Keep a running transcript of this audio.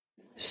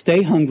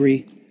Stay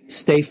hungry,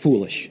 stay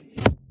foolish.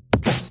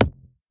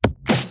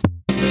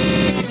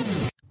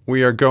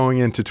 We are going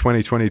into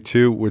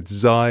 2022 with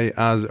Zai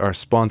as our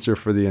sponsor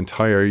for the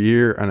entire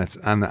year, and it's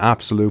an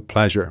absolute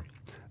pleasure.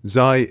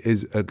 Zai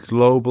is a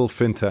global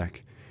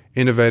fintech,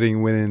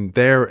 innovating within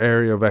their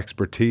area of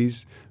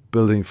expertise,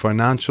 building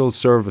financial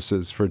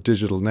services for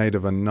digital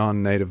native and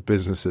non-native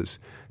businesses.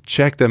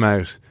 Check them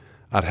out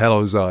at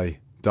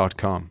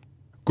hellozai.com.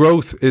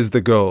 Growth is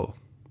the goal.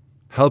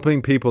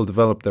 Helping people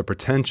develop their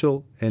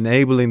potential,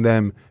 enabling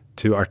them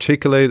to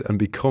articulate and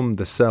become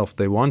the self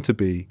they want to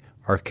be,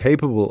 are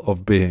capable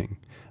of being,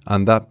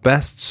 and that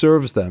best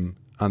serves them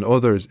and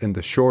others in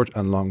the short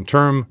and long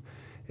term,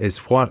 is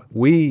what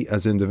we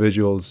as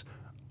individuals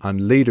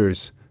and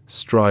leaders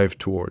strive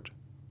toward.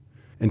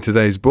 In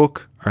today's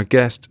book, our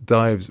guest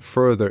dives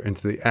further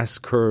into the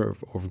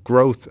S-curve of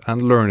growth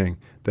and learning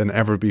than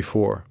ever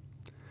before.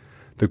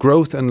 The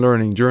growth and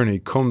learning journey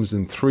comes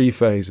in 3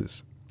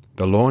 phases: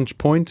 the launch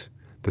point,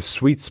 the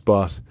sweet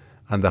spot,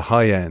 and the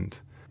high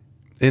end.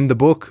 In the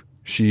book,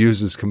 she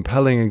uses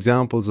compelling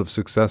examples of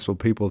successful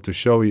people to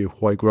show you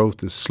why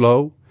growth is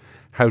slow,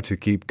 how to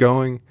keep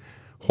going,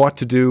 what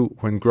to do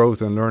when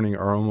growth and learning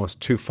are almost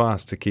too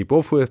fast to keep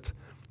up with,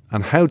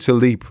 and how to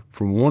leap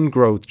from one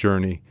growth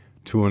journey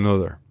to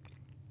another.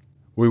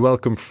 We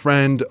welcome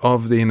friend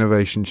of the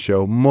Innovation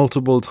Show,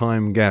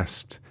 multiple-time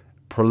guest,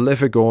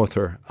 prolific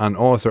author, and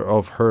author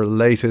of her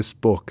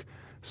latest book,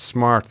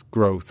 Smart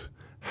Growth: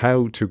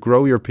 How to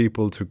Grow Your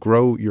People to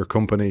Grow Your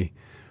Company.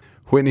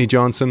 Whitney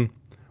Johnson,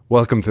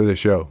 welcome to the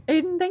show.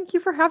 Aidan, thank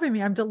you for having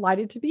me. I'm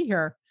delighted to be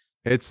here.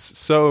 It's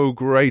so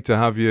great to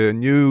have you.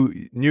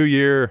 New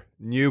year,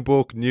 new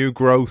book, new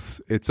growth.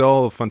 It's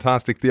all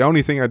fantastic. The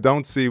only thing I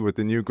don't see with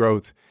the new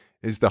growth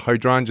is the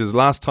hydrangeas.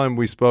 Last time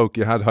we spoke,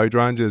 you had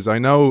hydrangeas. I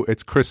know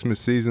it's Christmas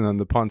season and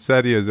the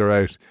poinsettias are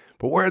out,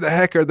 but where the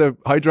heck are the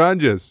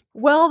hydrangeas?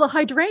 Well, the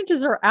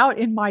hydrangeas are out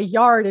in my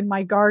yard, in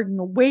my garden,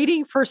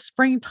 waiting for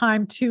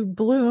springtime to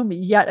bloom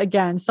yet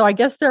again. So I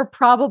guess they're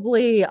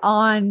probably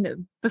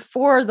on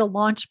before the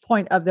launch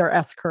point of their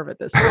S-curve at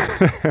this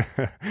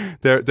point.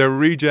 They're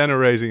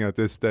regenerating at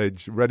this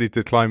stage, ready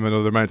to climb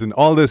another mountain.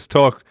 All this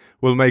talk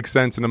will make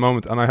sense in a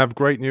moment. And I have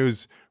great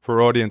news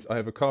for our audience. I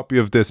have a copy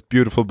of this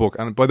beautiful book.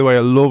 And by the way, I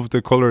love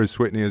the colours,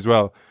 Whitney, as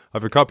well. I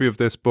have a copy of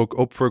this book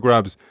up for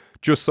grabs.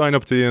 Just sign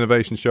up to the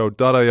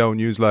innovationshow.io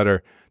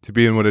newsletter to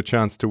be in with a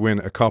chance to win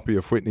a copy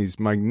of Whitney's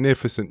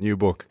magnificent new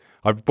book.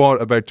 I've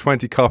bought about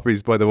 20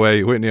 copies, by the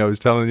way, Whitney. I was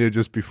telling you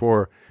just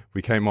before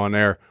we came on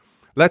air.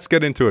 Let's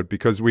get into it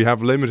because we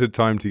have limited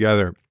time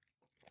together.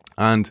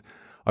 And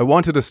I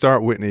wanted to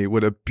start, Whitney,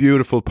 with a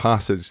beautiful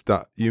passage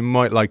that you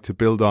might like to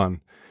build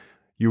on.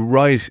 You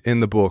write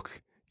in the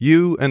book,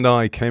 "You and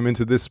I came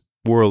into this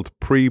world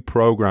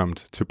pre-programmed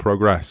to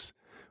progress.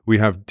 We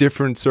have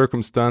different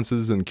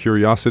circumstances and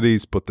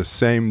curiosities, but the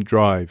same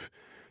drive.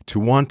 To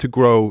want to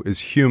grow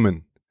is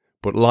human,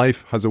 but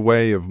life has a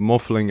way of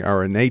muffling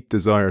our innate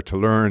desire to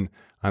learn,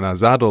 and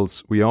as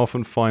adults, we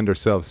often find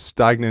ourselves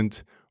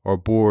stagnant or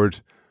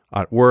bored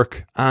at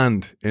work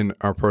and in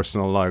our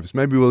personal lives."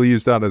 Maybe we'll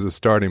use that as a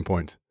starting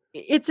point.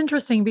 It's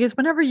interesting because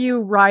whenever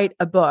you write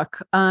a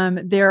book,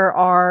 there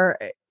are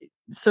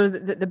sort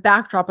of the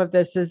backdrop of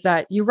this is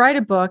that you write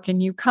a book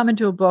and you come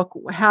into a book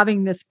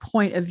having this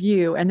point of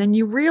view, and then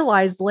you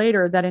realize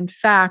later that in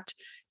fact,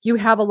 you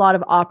have a lot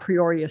of a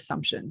priori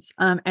assumptions.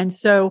 And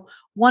so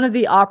one of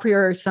the a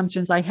priori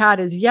assumptions I had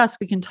is, yes,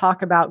 we can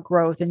talk about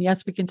growth and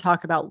yes, we can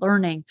talk about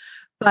learning,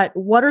 but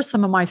what are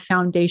some of my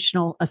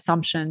foundational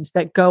assumptions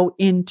that go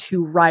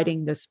into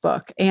writing this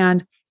book?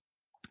 And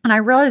I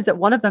realized that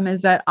one of them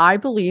is that I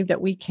believe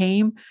that we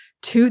came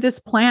to this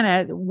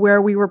planet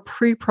where we were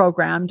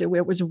pre-programmed.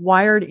 It was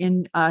wired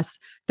in us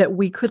that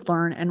we could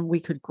learn and we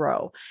could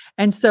grow.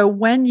 And so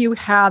when you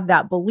have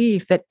that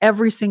belief that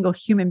every single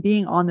human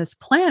being on this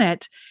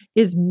planet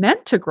is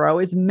meant to grow,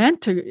 is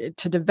meant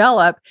to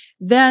develop,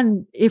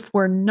 then if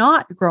we're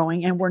not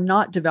growing and we're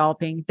not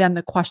developing, then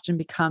the question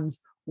becomes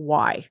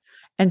why?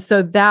 And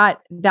so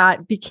that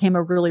became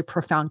a really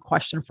profound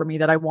question for me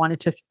that I wanted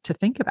to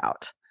think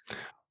about.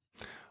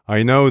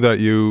 I know that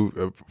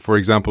you, for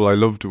example, I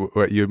loved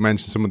what you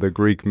mentioned some of the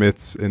Greek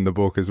myths in the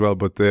book as well,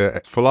 but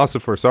the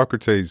philosopher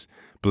Socrates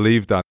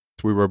believed that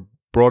we were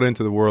brought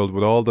into the world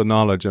with all the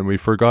knowledge and we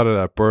forgot it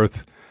at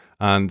birth.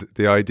 And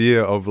the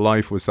idea of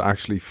life was to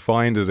actually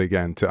find it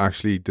again, to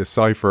actually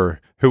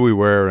decipher who we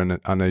were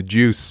and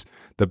adduce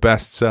the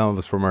best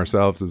selves from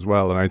ourselves as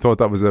well. And I thought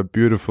that was a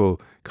beautiful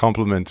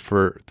compliment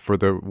for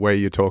the way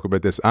you talk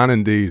about this, and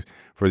indeed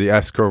for the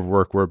S-curve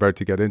work we're about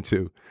to get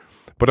into.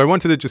 But I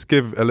wanted to just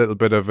give a little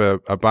bit of a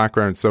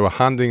background. So a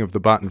handing of the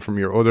baton from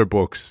your other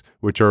books,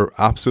 which are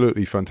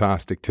absolutely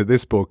fantastic, to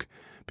this book,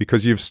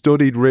 because you've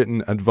studied,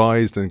 written,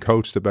 advised, and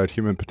coached about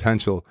human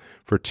potential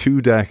for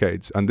 2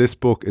 decades. And this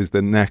book is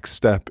the next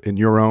step in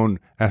your own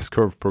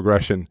S-curve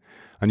progression.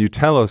 And you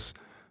tell us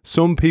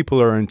some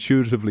people are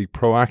intuitively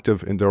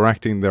proactive in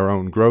directing their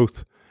own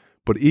growth,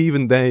 but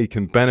even they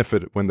can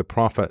benefit when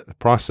the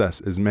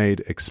process is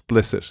made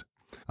explicit.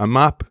 A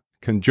map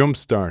can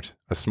jumpstart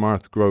a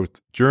smart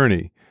growth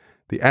journey.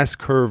 The S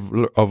curve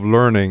of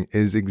learning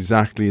is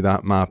exactly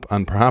that map.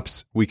 And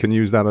perhaps we can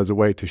use that as a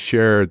way to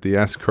share the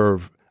S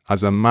curve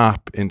as a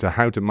map into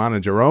how to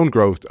manage our own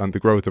growth and the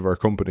growth of our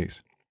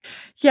companies.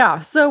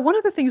 Yeah. So one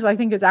of the things I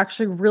think is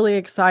actually really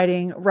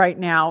exciting right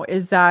now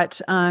is that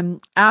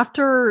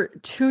after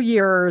 2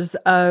 years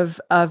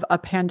of a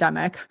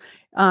pandemic,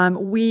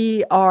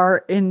 we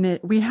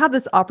have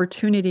this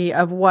opportunity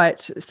of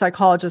what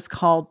psychologists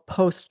call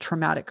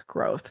post-traumatic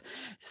growth.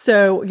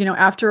 So,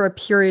 after a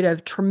period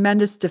of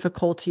tremendous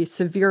difficulty,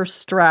 severe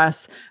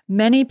stress,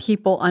 many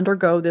people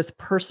undergo this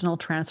personal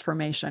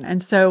transformation.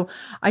 And so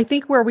I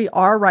think where we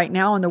are right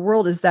now in the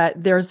world is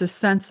that there's a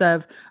sense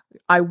of,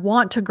 I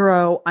want to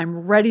grow. I'm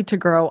ready to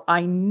grow.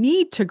 I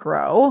need to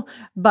grow.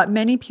 But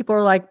many people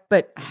are like,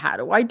 but how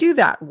do I do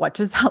that? What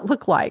does that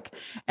look like?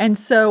 And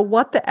so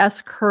what the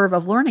S curve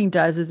of learning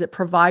does is it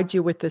provides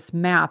you with this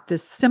map,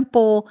 this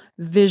simple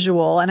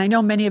visual. And I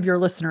know many of your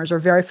listeners are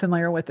very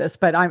familiar with this,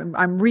 but I'm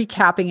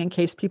recapping in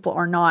case people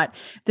are not,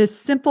 this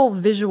simple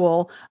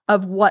visual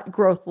of what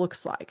growth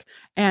looks like.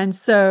 And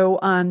so,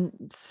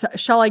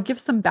 shall I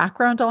give some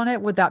background on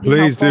it? Would that be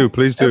helpful?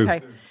 Please do.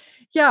 Okay.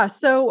 Yeah.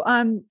 So,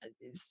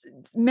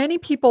 many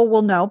people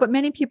will know, but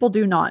many people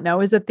do not know,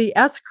 is that the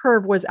S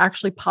curve was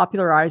actually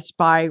popularized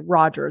by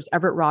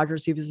Everett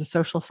Rogers. He was a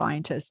social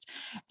scientist.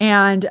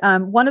 And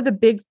one of the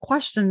big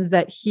questions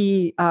that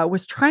he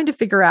was trying to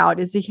figure out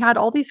is he had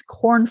all these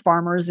corn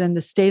farmers in the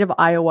state of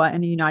Iowa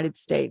in the United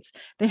States.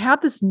 They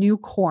had this new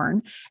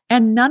corn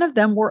and none of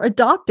them were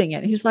adopting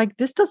it. He's like,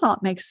 this does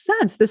not make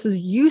sense. This is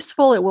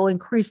useful. It will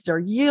increase their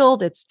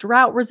yield. It's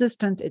drought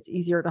resistant. It's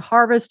easier to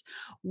harvest.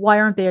 Why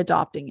aren't they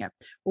adopting it?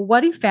 Well,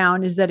 what he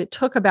found is that it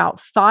took about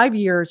 5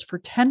 years for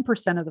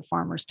 10% of the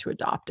farmers to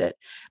adopt it.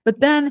 But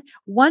then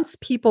once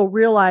people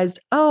realized,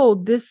 oh,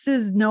 this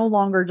is no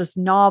longer just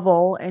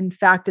novel, in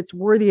fact, it's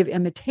worthy of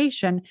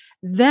imitation,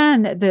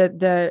 then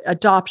the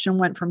adoption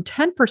went from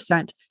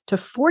 10% to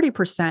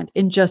 40%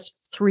 in just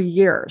 3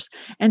 years.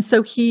 And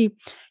so he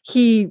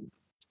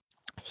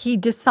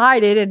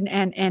decided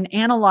and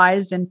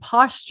analyzed and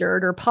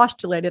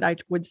postulated, I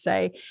would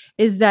say,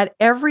 is that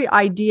every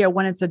idea,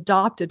 when it's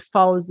adopted,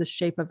 follows the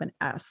shape of an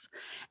S.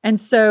 And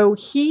so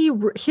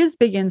his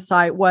big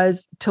insight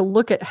was to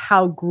look at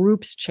how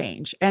groups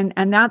change. And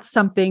that's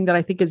something that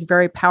I think is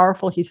very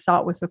powerful. He saw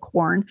it with the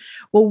corn.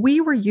 Well,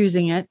 we were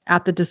using it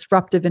at the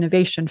Disruptive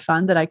Innovation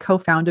Fund that I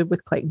co-founded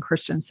with Clayton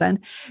Christensen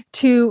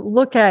to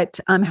look at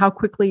how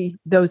quickly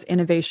those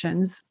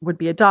innovations would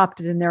be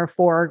adopted, and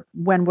therefore,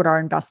 when would our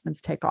investments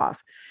take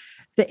off.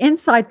 The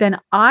insight then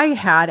I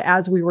had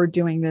as we were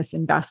doing this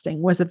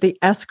investing was that the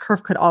S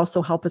curve could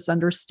also help us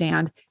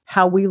understand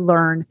how we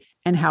learn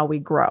and how we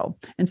grow.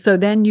 And so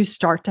then you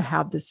start to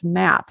have this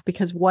map,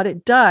 because what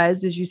it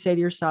does is you say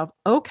to yourself,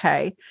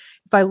 okay,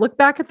 if I look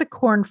back at the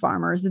corn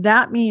farmers,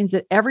 that means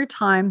that every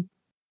time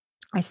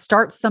I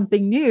start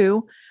something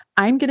new,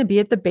 I'm going to be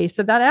at the base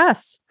of that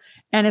S.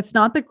 And it's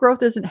not that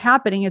growth isn't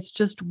happening. It's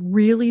just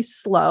really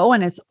slow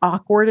and it's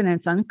awkward and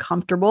it's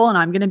uncomfortable. And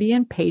I'm going to be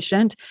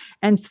impatient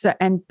and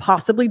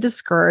possibly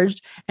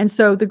discouraged. And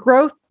so the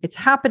growth, it's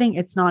happening.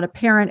 It's not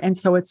apparent. And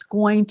so it's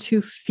going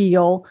to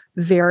feel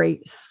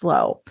very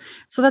slow.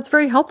 So that's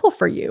very helpful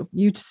for you.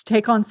 You just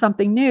take on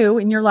something new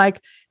and you're like,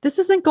 this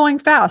isn't going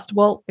fast.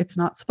 Well, it's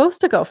not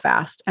supposed to go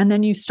fast. And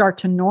then you start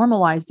to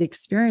normalize the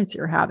experience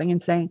you're having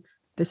and saying,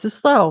 this is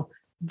slow.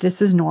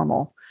 This is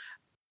normal.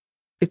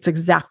 It's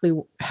exactly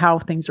how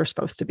things are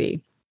supposed to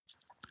be.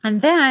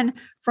 And then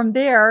from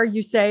there,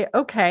 you say,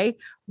 okay,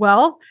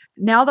 well,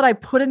 now that I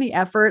put in the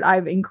effort,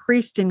 I've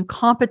increased in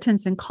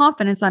competence and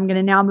confidence, I'm going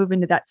to now move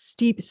into that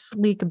steep,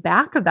 sleek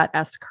back of that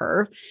S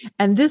curve.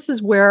 And this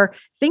is where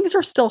things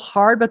are still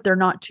hard, but they're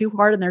not too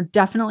hard. And they're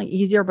definitely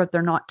easier, but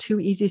they're not too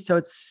easy. So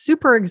it's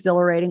super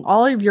exhilarating.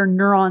 All of your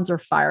neurons are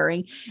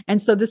firing.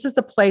 And so this is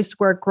the place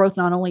where growth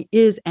not only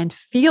is and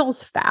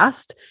feels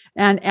fast.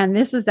 And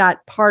this is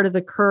that part of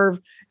the curve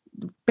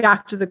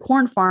back to the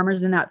corn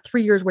farmers in that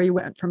 3 years where you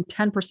went from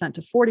 10%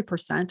 to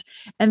 40%.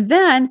 And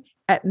then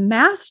at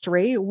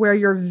mastery, where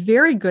you're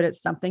very good at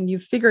something,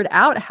 you've figured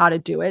out how to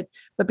do it,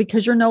 but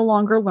because you're no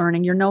longer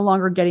learning, you're no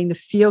longer getting the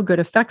feel-good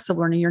effects of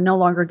learning, you're no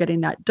longer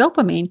getting that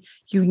dopamine,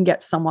 you can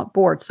get somewhat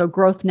bored. So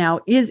growth now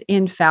is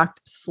in fact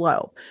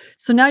slow.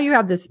 So now you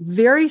have this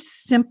very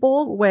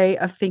simple way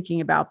of thinking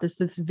about this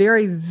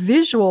very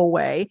visual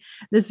way,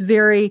 this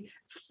very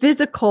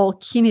physical,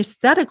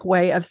 kinesthetic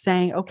way of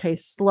saying, okay,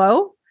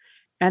 slow,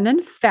 and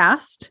then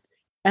fast,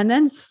 and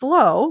then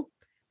slow.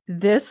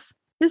 This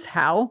is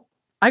how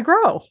I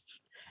grow.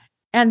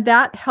 And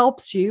that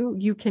helps you.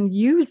 You can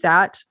use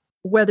that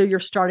whether you're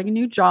starting a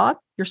new job,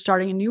 you're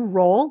starting a new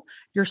role,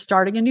 you're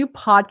starting a new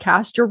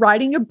podcast, you're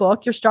writing a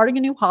book, you're starting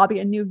a new hobby,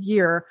 a new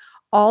year.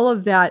 All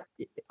of that,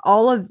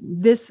 all of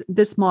this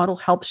model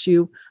helps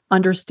you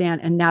understand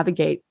and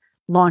navigate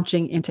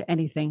launching into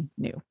anything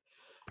new.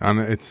 And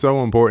it's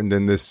so important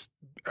in this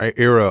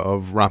era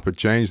of rapid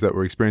change that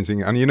we're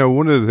experiencing. And,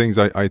 one of the things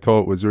I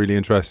thought was really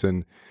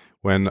interesting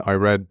when I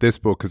read this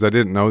book, because I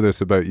didn't know this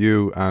about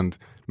you, and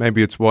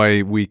maybe it's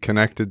why we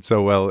connected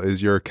so well,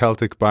 is your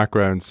Celtic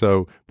background.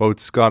 So both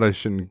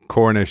Scottish and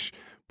Cornish,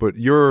 but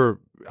your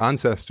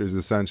ancestors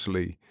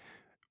essentially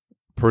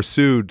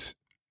pursued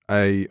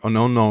an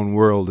unknown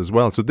world as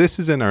well. So this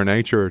is in our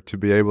nature to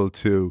be able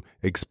to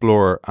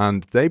explore,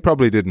 and they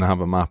probably didn't have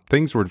a map.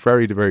 Things were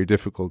very, very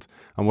difficult.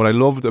 And what I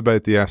loved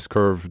about the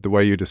S-curve, the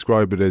way you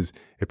describe it, is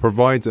it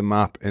provides a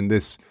map in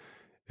this,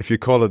 if you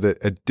call it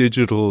a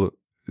digital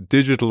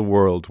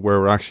world, where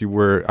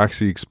we're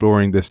actually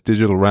exploring this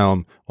digital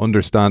realm,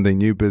 understanding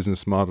new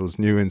business models,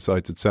 new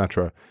insights,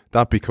 etc.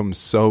 That becomes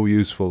so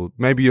useful.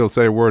 Maybe you'll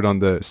say a word on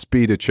the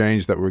speed of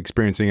change that we're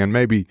experiencing, and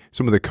maybe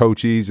some of the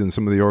coachees and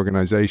some of the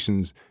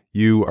organizations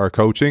you are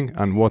coaching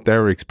and what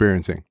they're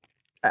experiencing.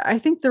 I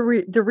think the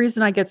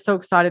reason I get so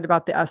excited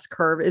about the S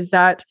curve is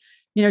that,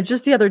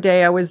 just the other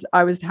day I was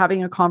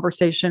having a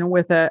conversation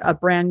with a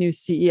brand new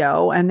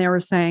CEO, and they were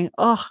saying,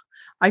 "Oh,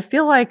 I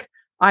feel like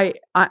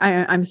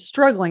I'm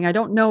struggling. I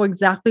don't know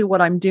exactly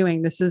what I'm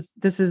doing. This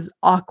is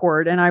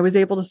awkward." And I was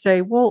able to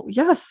say, "Well,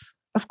 yes,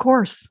 of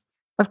course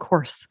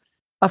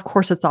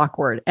it's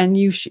awkward, and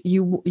you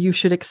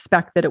should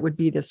expect that it would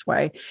be this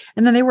way."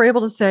 And then they were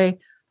able to say,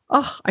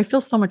 "Oh, I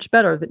feel so much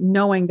better that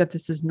knowing that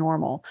this is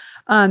normal."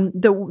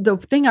 The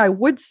thing I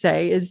would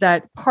say is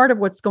that part of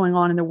what's going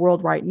on in the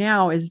world right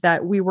now is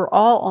that we were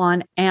all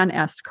on an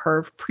S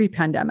curve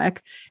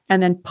pre-pandemic,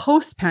 and then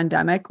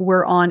post-pandemic,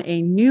 we're on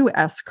a new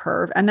S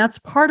curve. And that's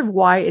part of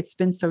why it's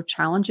been so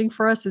challenging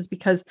for us, is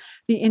because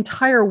the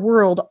entire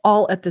world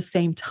all at the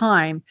same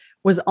time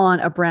was on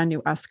a brand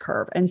new S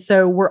curve. And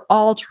so we're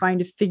all trying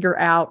to figure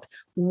out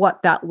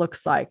what that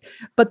looks like.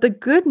 But the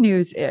good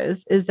news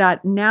is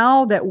that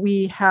now that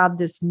we have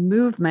this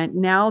movement,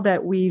 now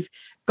that we've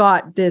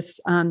got this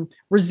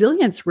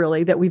resilience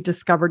really that we've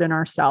discovered in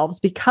ourselves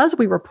because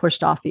we were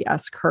pushed off the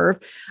S curve,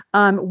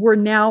 we're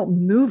now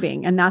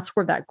moving, and that's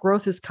where that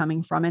growth is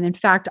coming from. And in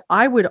fact,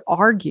 I would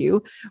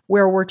argue,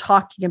 where we're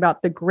talking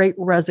about the great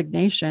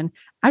resignation,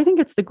 I think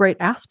it's the great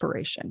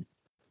aspiration.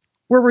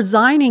 We're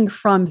resigning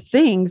from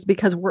things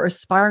because we're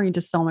aspiring to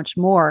so much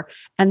more.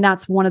 And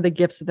that's one of the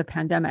gifts of the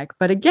pandemic.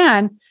 But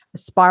again,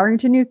 aspiring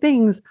to new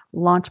things,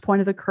 launch point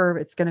of the curve,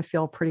 it's going to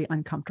feel pretty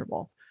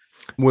uncomfortable.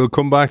 We'll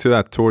come back to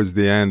that towards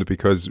the end,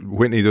 because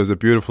Whitney does a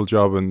beautiful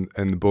job in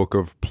the book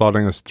of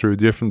plotting us through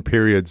different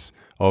periods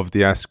of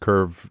the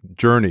S-curve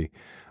journey.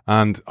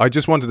 And I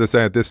just wanted to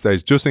say at this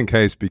stage, just in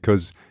case,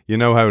 because you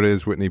know how it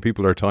is, Whitney,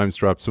 people are time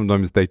strapped.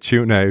 Sometimes they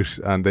tune out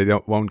and they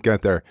won't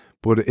get there.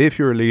 But if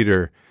you're a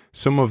leader,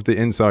 some of the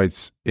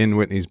insights in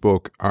Whitney's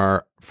book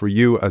are for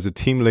you as a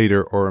team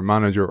leader or a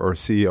manager or a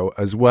CEO,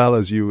 as well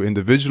as you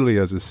individually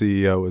as a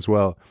CEO as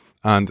well.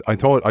 And I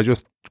thought I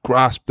just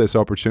grasped this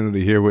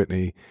opportunity here,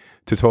 Whitney,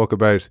 to talk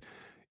about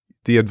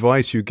the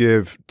advice you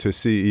give to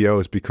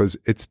CEOs, because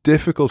it's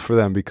difficult for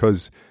them,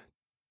 because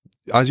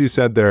as you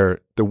said there,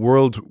 the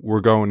world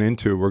we're going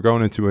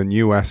into a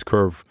new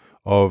S-curve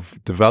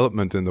of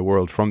development in the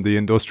world from the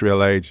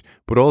industrial age,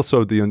 but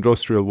also the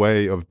industrial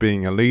way of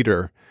being a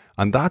leader.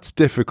 And that's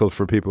difficult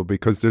for people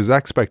because there's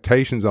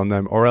expectations on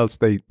them, or else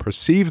they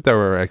perceive there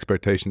are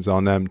expectations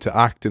on them to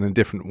act in a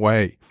different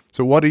way.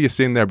 So what are you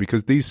seeing there?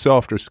 Because these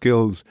softer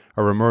skills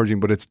are emerging,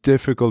 but it's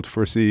difficult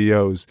for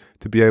CEOs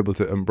to be able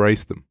to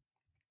embrace them.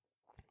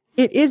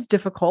 It is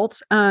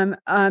difficult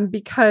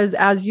because,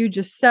 as you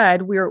just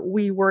said,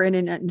 we were in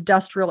an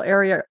industrial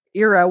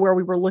era where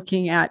we were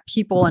looking at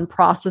people and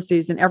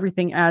processes and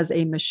everything as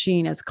a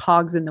machine, as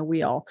cogs in the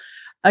wheel.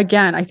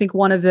 Again, I think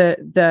one of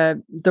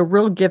the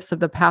real gifts of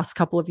the past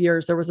couple of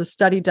years, there was a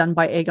study done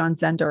by Egon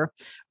Zehnder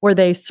where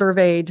they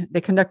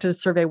conducted a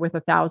survey with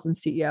 1,000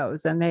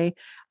 CEOs, and they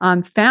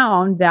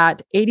found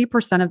that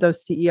 80% of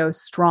those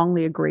CEOs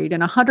strongly agreed,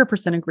 and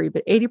 100% agreed,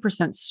 but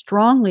 80%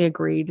 strongly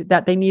agreed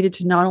that they needed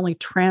to not only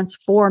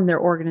transform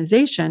their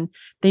organization,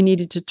 they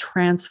needed to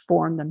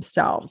transform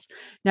themselves.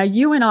 Now,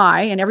 you and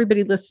I, and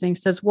everybody listening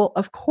says, well,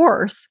 of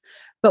course.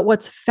 But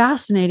what's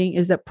fascinating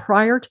is that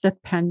prior to the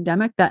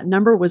pandemic, that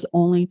number was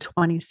only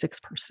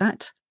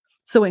 26%.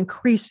 So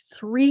increased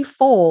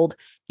threefold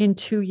in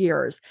 2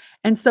 years.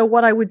 And so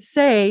what I would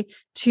say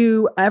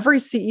to every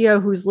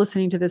CEO who's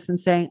listening to this and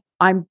saying,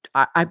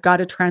 I've got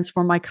to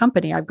transform my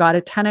company, I've got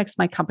to 10x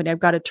my company, I've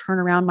got to turn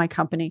around my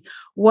company.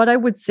 What I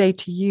would say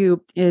to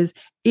you is,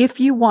 if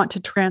you want to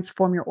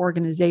transform your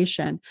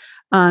organization,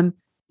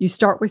 you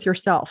start with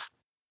yourself.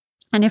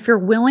 And if you're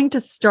willing to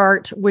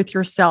start with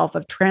yourself,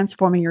 of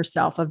transforming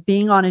yourself, of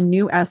being on a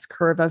new S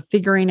curve, of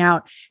figuring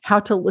out how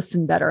to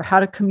listen better, how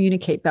to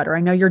communicate better. I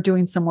know you're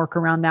doing some work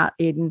around that,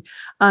 Aidan.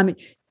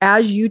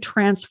 As you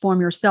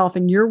transform yourself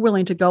and you're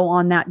willing to go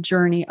on that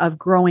journey of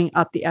growing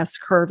up the S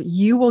curve,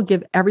 you will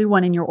give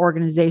everyone in your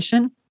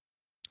organization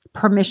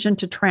permission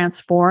to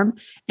transform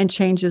and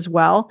change as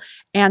well.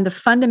 And the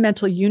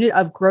fundamental unit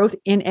of growth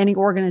in any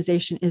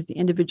organization is the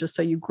individual.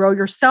 So you grow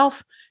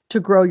yourself to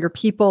grow your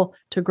people,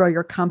 to grow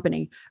your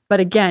company. But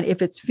again,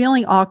 if it's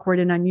feeling awkward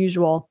and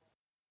unusual,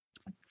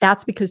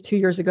 that's because 2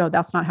 years ago,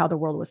 that's not how the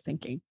world was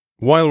thinking.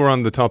 While we're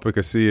on the topic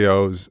of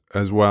CEOs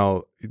as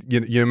well,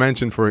 you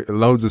mentioned for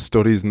loads of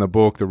studies in the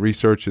book, the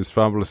research is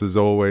fabulous as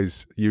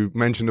always. You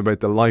mentioned about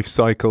the life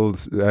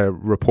cycles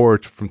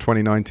report from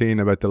 2019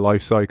 about the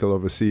life cycle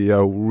of a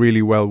CEO,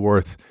 really well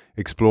worth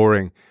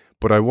exploring.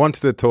 But I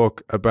wanted to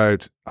talk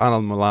about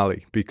Anil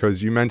Mulally,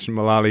 because you mentioned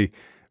Mulally.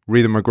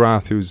 Rita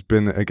McGrath, who's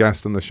been a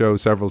guest on the show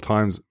several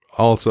times,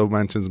 also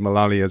mentions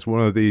Mulally as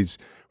one of these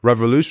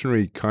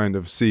revolutionary kind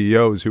of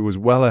CEOs who was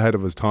well ahead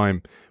of his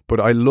time. But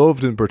I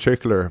loved in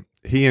particular,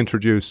 he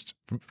introduced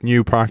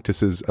new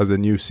practices as a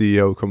new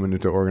CEO coming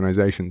into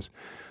organizations.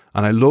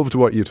 And I loved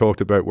what you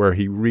talked about, where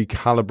he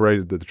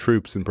recalibrated the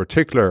troops in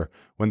particular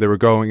when they were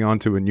going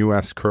onto a new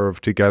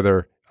S-curve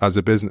together as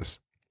a business.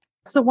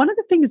 So one of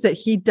the things that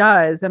he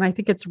does, and I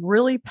think it's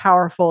really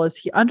powerful, is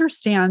he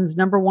understands,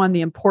 number one,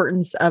 the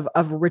importance of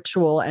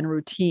ritual and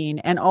routine.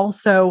 And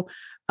also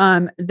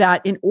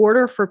that in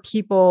order for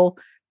people,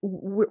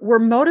 we're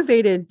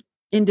motivated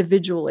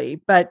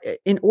individually, but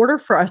in order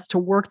for us to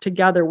work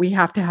together, we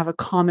have to have a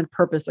common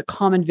purpose, a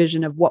common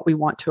vision of what we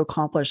want to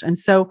accomplish. And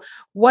so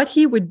what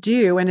he would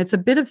do, and it's a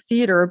bit of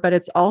theater, but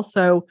it's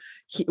also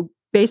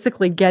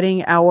basically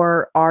getting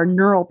our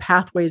neural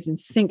pathways in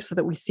sync so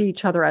that we see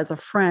each other as a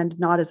friend,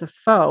 not as a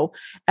foe.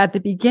 At the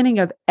beginning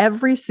of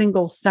every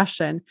single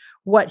session,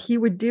 what he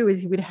would do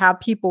is he would have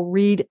people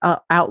read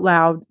out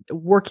loud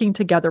working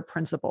together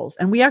principles.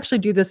 And we actually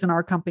do this in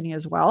our company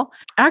as well.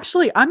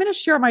 Actually, I'm going to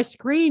share my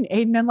screen,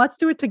 Aiden, and let's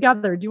do it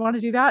together. Do you want to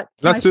do that?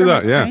 Let's do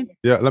that. Yeah.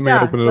 Yeah. Let me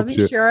open it up. Let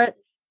me share it.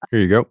 Here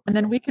you go. And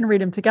then we can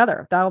read them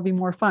together. That'll be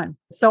more fun.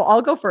 So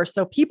I'll go first.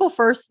 So people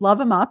first, love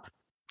them up.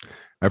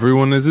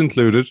 Everyone is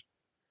included.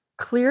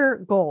 Clear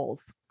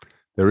goals.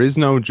 There is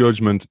no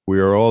judgment. We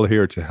are all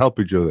here to help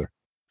each other.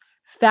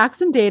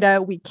 Facts and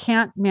data. We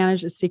can't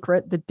manage a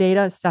secret. The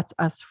data sets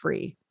us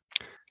free.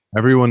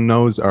 Everyone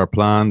knows our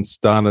plan,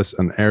 status,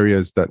 and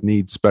areas that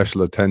need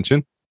special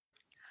attention.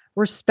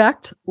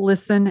 Respect,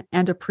 listen,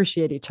 and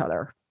appreciate each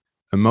other.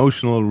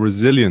 Emotional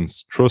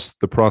resilience. Trust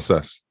the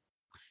process.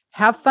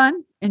 Have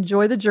fun,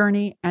 enjoy the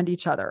journey and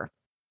each other.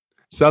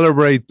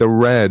 Celebrate the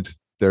red,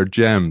 their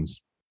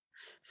gems.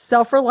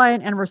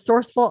 Self-reliant and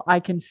resourceful. I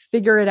can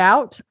figure it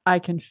out. I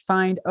can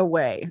find a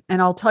way.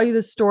 And I'll tell you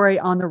the story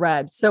on the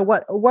red. So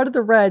what are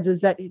the reds is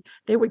that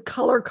they would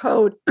color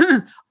code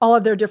all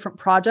of their different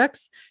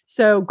projects.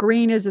 So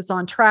green is it's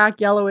on track.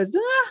 Yellow is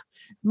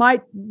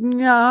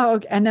no.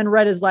 And then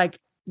red is like,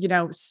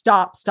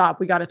 stop.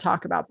 We got to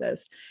talk about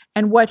this.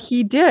 And what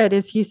he did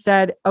is he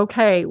said,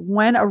 okay,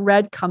 when a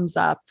red comes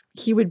up,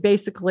 he would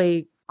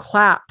basically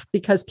clap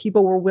because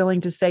people were willing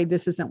to say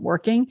this isn't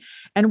working.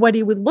 And what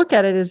he would look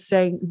at it is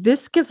saying,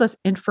 this gives us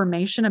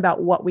information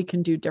about what we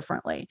can do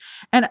differently.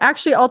 And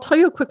actually, I'll tell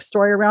you a quick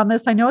story around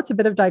this. I know it's a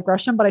bit of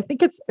digression, but I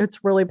think it's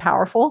really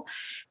powerful.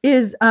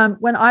 Is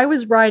when I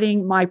was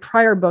writing my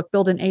prior book,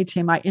 Build an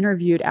A-Team, I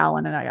interviewed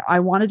Alan and I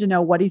wanted to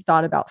know what he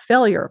thought about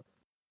failure.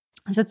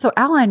 I said, so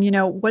Alan,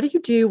 what do you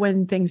do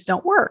when things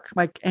don't work?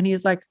 And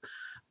he's like,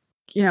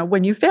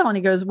 when you fail. And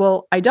he goes,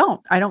 well, I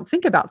don't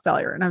think about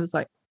failure. And I was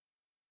like,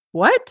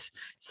 what?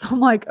 So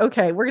I'm like,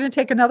 okay, we're going to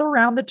take another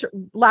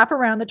lap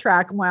around the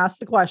track and we'll ask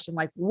the question,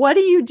 what do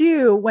you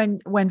do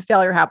when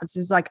failure happens?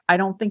 He's like, I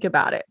don't think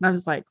about it. And I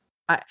was like,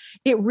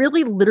 it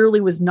really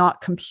literally was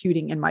not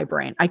computing in my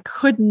brain. I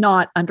could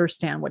not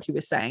understand what he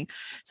was saying.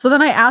 So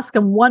then I asked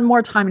him one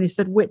more time and he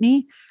said,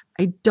 Whitney,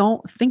 I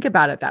don't think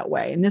about it that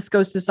way. And this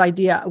goes to this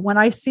idea. When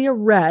I see a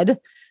red,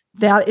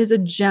 that is a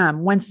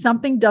gem. When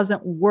something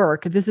doesn't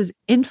work, this is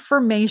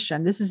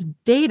information. This is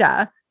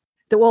data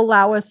that will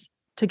allow us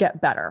to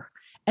get better.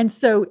 And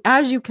so,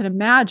 as you can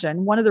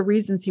imagine, one of the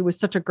reasons he was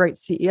such a great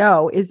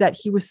CEO is that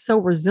he was so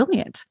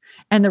resilient.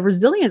 And the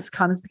resilience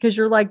comes because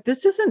you're like,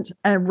 this isn't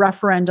a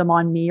referendum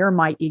on me or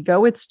my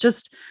ego. It's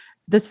just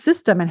the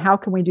system and how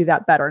can we do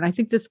that better? And I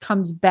think this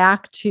comes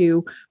back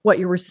to what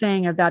you were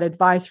saying of that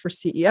advice for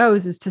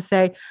CEOs is to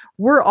say,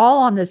 we're all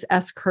on this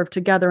S curve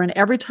together. And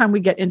every time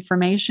we get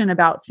information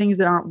about things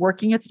that aren't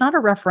working, it's not a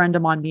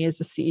referendum on me as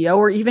a CEO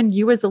or even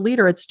you as a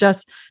leader. It's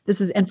just, this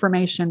is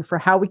information for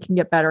how we can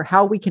get better,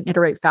 how we can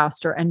iterate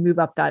faster and move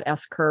up that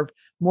S curve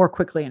more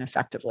quickly and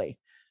effectively.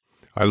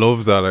 I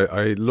love that.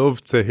 I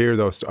love to hear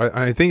those.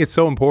 I think it's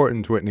so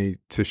important, Whitney,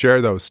 to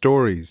share those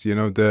stories.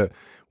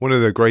 One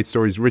of the great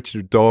stories,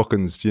 Richard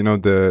Dawkins,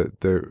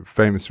 the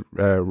famous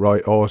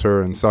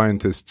author and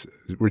scientist,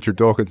 Richard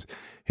Dawkins,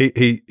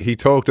 he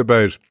talked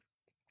about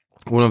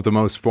one of the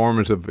most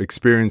formative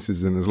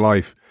experiences in his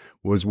life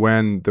was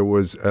when there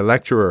was a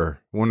lecturer,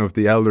 one of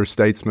the elder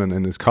statesmen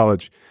in his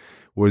college,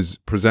 was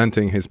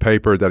presenting his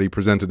paper that he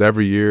presented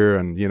every year.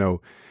 And,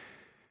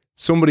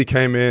 somebody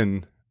came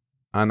in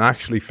and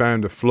actually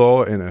found a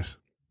flaw in it.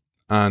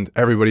 And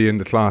everybody in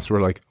the class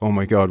were like, oh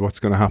my God, what's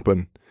going to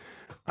happen?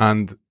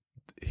 And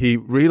he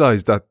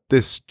realized that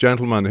this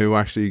gentleman who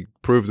actually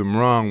proved him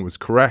wrong was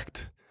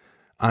correct.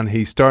 And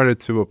he started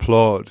to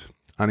applaud.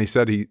 And he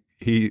said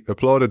he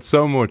applauded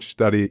so much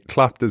that he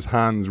clapped his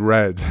hands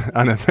red.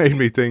 And it made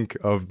me think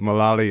of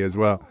Mulally as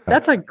well.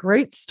 That's a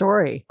great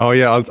story. Oh,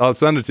 yeah. I'll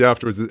send it to you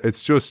afterwards.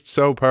 It's just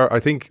so powerful. I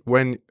think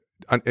when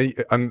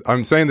and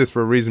I'm saying this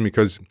for a reason,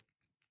 because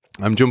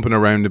I'm jumping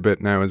around a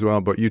bit now as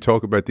well, but you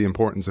talk about the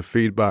importance of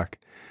feedback,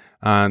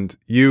 and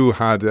you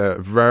had a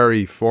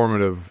very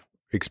formative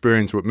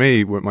experience with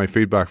me with my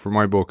feedback for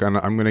my book, and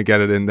I'm going to get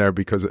it in there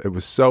because it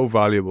was so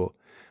valuable,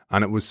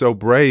 and it was so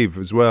brave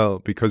as well,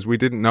 because we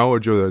didn't know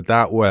each other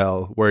that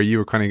well, where you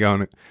were kind of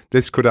going,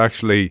 this could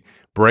actually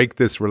break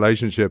this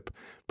relationship.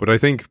 But I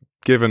think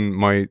given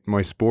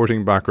my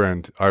sporting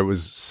background, I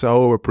was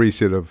so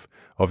appreciative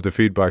of the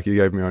feedback you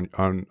gave me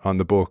on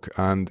the book,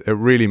 and it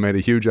really made a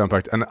huge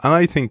impact. And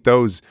I think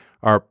those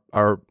are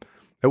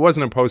it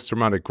wasn't a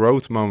post-traumatic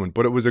growth moment,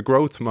 but it was a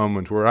growth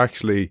moment where it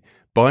actually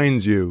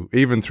binds you,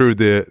 even through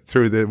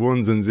the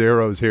ones and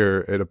zeros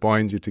here, it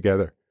binds you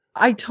together.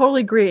 I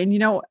totally agree. And,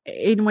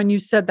 Aiden, when you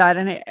said that,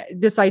 and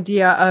this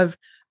idea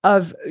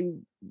of,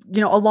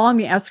 along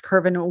the S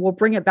curve, and we'll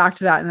bring it back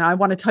to that. And I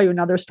want to tell you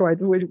another story,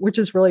 which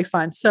is really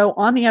fun. So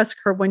on the S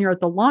curve, when you're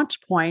at the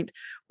launch point,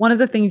 one of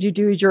the things you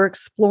do is you're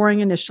exploring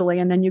initially,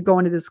 and then you go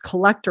into this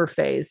collector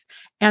phase.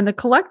 And the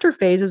collector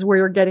phase is where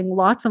you're getting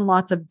lots and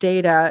lots of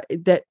data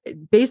that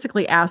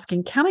basically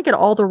asking, can I get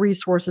all the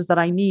resources that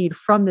I need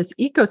from this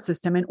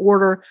ecosystem in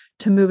order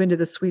to move into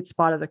the sweet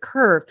spot of the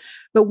curve?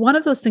 But one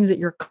of those things that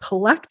you're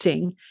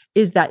collecting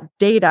is that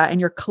data,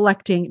 and you're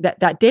collecting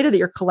that data that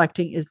you're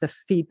collecting is the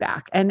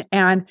feedback.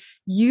 And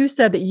you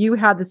said that you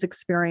had this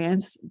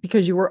experience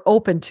because you were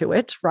open to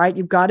it, right?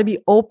 You've got to be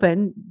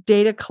open,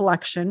 data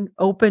collection,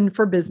 open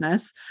for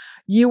business.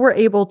 You were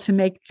able to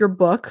make your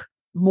book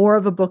more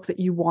of a book that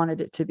you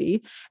wanted it to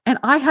be. And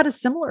I had a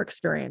similar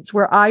experience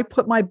where I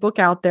put my book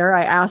out there.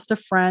 I asked a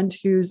friend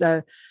who's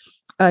a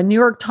New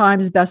York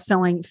Times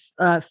bestselling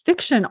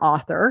fiction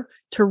author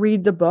to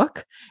read the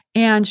book,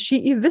 and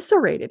she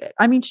eviscerated it.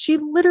 I mean, she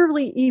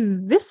literally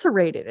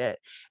eviscerated it.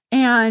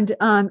 And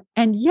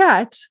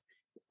yet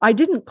I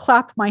didn't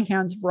clap my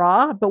hands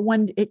raw, but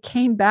when it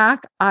came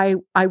back, I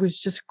was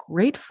just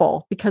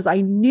grateful, because I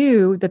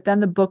knew that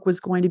then the book was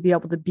going to be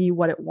able to be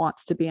what it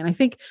wants to be. And I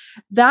think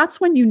that's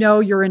when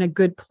you're in a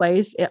good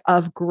place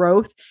of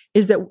growth,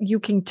 is that you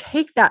can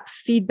take that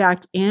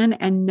feedback in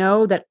and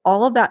know that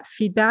all of that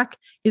feedback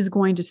is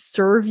going to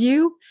serve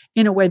you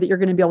in a way that you're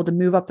going to be able to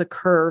move up the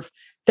curve,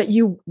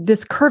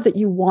 this curve that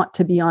you want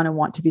to be on and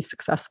want to be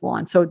successful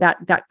on. So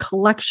that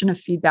collection of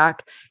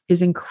feedback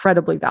is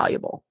incredibly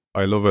valuable.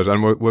 I love it.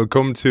 And we'll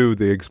come to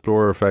the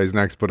explorer phase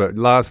next. But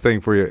last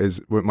thing for you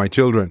is with my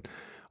children,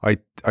 I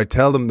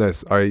tell them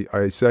this.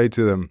 I say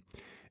to them,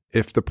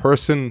 if the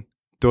person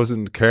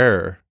doesn't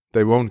care,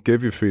 they won't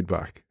give you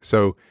feedback.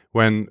 So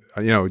when,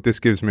 this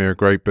gives me a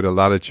great bit of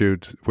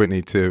latitude,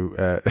 Whitney,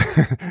 to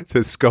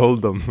to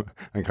scold them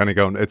and kind of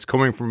go, it's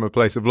coming from a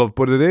place of love.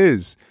 But it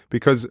is,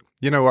 because,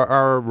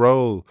 our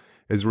role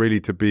is really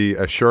to be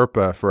a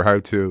Sherpa for how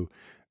to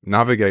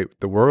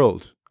navigate the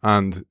world.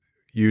 And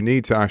you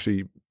need to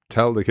actually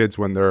tell the kids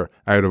when they're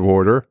out of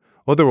order.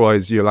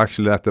 Otherwise, you'll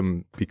actually let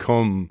them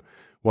become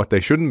what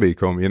they shouldn't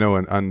become,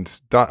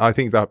 and that, I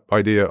think that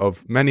idea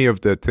of many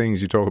of the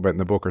things you talk about in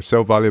the book are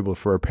so valuable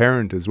for a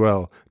parent as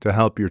well, to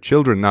help your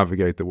children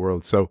navigate the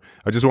world. So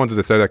I just wanted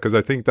to say that, because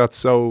I think that's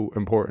so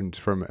important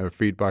from a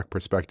feedback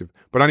perspective.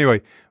 But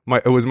anyway,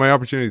 it was my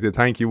opportunity to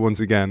thank you once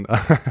again.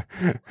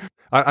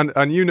 and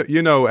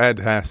Ed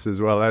Hess as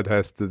well. Ed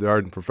Hess, the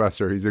Ardent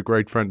Professor, he's a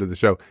great friend of the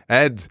show.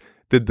 Ed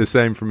did the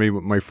same for me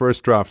with my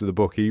first draft of the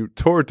book. He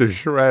tore it to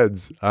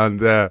shreds,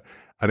 and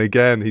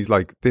again, he's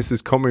like, this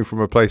is coming from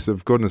a place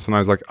of goodness. And I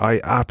was like, I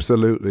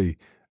absolutely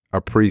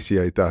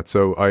appreciate that.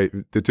 So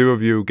the two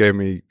of you gave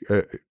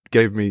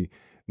me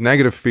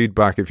negative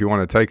feedback, if you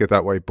want to take it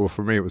that way, but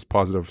for me it was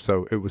positive.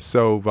 So it was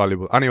so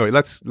valuable. Anyway,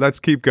 let's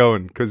keep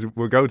going, because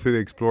we'll go to the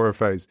explorer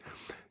phase.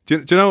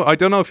 Do you know? I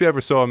don't know if you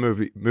ever saw a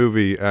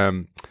movie.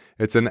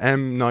 It's an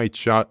M. Night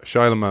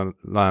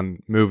Shyamalan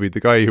movie. The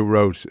guy who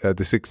wrote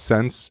The Sixth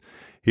Sense.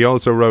 He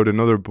also wrote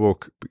another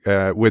book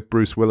with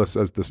Bruce Willis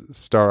as the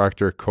star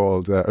actor,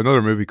 called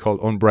another movie called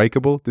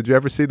Unbreakable. Did you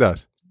ever see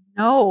that?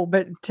 No,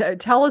 but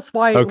tell us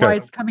why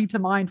it's coming to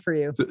mind for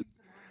you.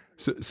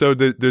 So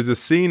there's a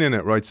scene in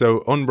it, right?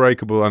 So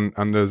Unbreakable,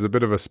 and there's a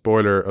bit of a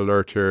spoiler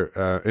alert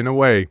here, in a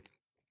way.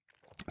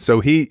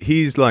 So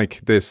he's like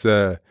this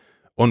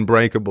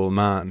unbreakable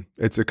man.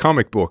 It's a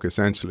comic book,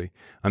 essentially.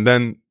 And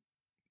then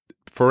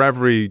for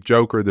every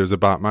Joker, there's a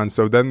Batman.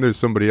 So then there's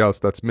somebody else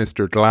that's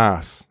Mr.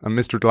 Glass, and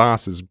Mr.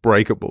 Glass is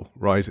breakable,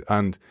 right?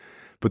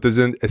 But there's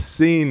a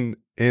scene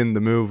in the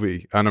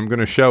movie, and I'm going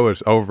to show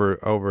it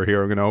over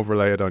here. I'm going to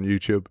overlay it on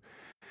YouTube,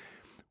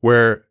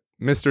 where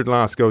Mr.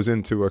 Glass goes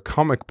into a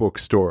comic book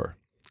store,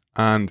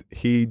 and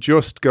he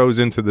just goes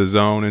into the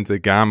zone, into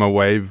gamma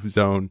wave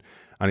zone,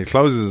 and he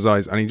closes his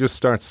eyes, and he just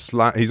starts.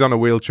 He's on a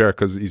wheelchair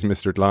because he's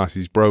Mr. Glass.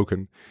 He's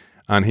broken.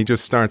 And he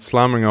just starts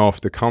slamming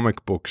off the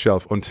comic book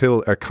shelf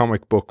until a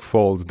comic book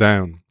falls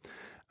down.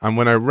 And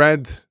when I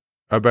read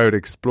about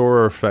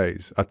Explorer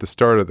Phase at the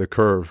start of the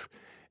curve,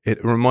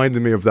 it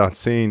reminded me of that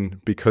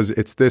scene, because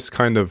it's this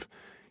kind of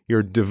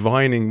you're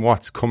divining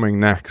what's coming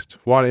next.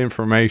 What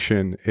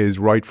information is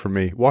right for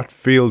me? What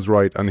feels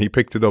right? And he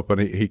picked it up, and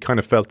he kind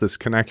of felt this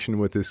connection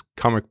with this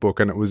comic book,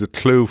 and it was a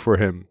clue for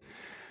him.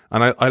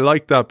 And I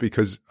like that,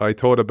 because I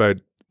thought about,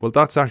 well,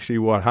 that's actually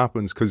what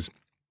happens, because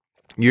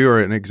you're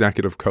an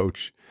executive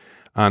coach.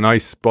 And I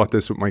spot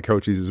this with my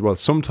coaches as well.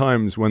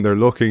 Sometimes when they're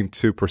looking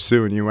to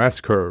pursue a new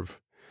S-curve,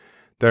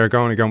 they're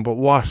going, but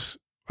what?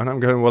 And I'm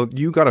going, well,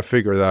 you got to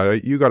figure that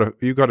out. You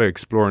got to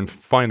explore and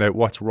find out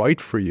what's right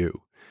for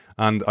you.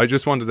 And I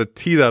just wanted to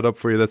tee that up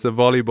for you. That's a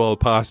volleyball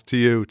pass to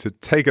you to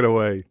take it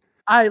away.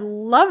 I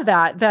love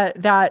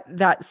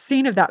that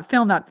scene of that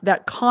film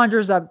that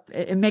conjures up.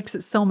 It makes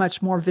it so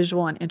much more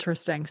visual and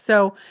interesting.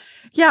 So,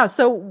 yeah.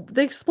 So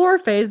the explorer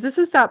phase, this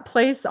is that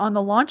place on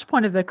the launch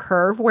point of the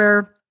curve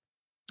where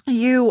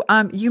you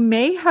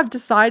may have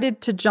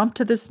decided to jump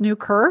to this new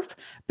curve,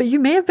 but you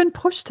may have been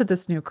pushed to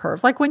this new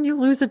curve. Like when you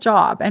lose a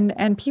job,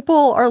 and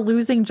people are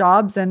losing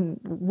jobs and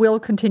will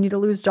continue to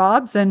lose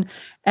jobs, and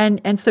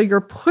so you're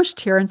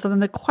pushed here. And so then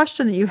the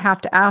question that you have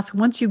to ask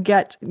once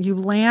you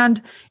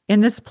land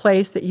in this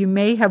place that you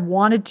may have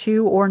wanted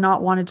to or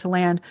not wanted to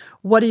land,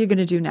 what are you going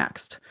to do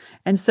next?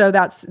 And so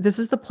this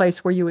is the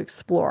place where you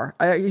explore.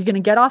 Are you going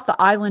to get off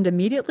the island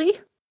immediately?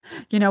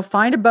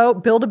 Find a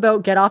boat, build a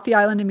boat, get off the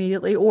island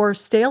immediately, or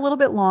stay a little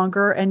bit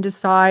longer and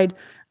decide,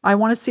 I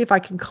want to see if I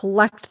can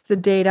collect the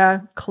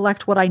data,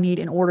 collect what I need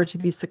in order to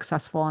be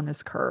successful on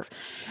this curve.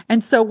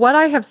 And so what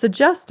I have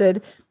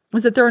suggested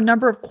is that there are a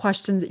number of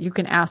questions that you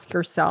can ask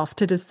yourself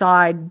to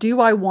decide,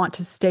 do I want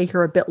to stay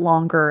here a bit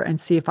longer and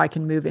see if I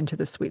can move into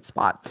the sweet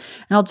spot?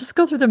 And I'll just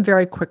go through them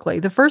very quickly.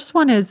 The first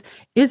one is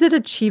it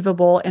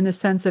achievable in the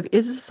sense of,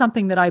 is this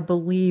something that I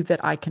believe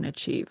that I can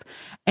achieve?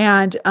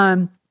 And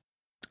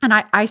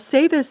I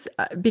say this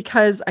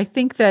because I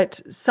think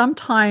that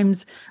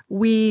sometimes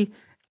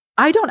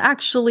I don't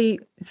actually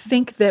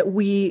think that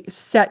we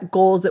set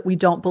goals that we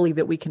don't believe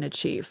that we can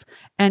achieve.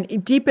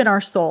 And deep in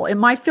our soul, it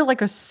might feel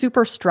like a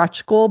super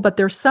stretch goal, but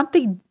there's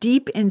something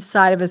deep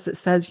inside of us that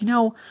says,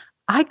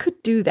 I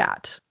could do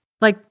that.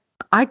 Like,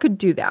 I could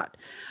do that.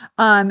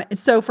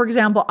 So for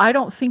example, I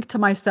don't think to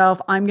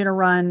myself, I'm going to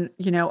run,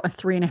 a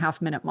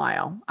 3.5 minute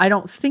mile. I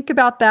don't think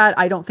about that.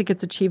 I don't think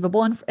it's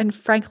achievable. And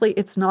frankly,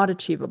 it's not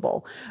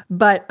achievable,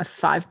 but a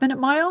 5-minute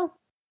mile,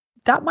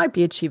 that might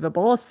be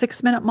achievable. A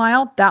 6-minute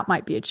mile, that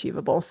might be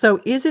achievable.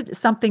 So is it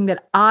something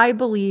that I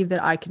believe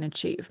that I can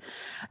achieve?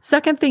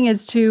 Second thing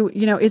is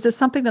is it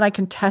something that I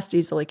can test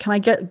easily? Can I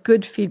get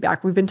good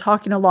feedback? We've been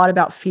talking a lot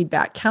about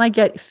feedback. Can I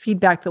get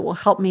feedback that will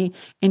help me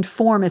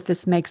inform if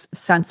this makes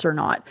sense or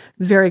not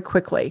very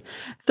quickly?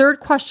 Third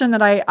question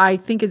that I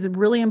think is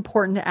really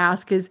important to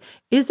ask is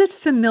it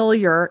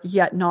familiar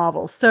yet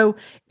novel? So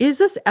is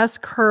this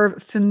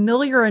S-curve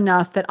familiar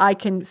enough that I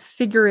can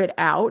figure it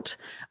out?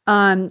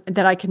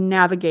 That I can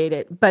navigate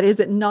it, but is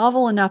it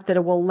novel enough that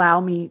it will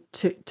allow me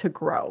to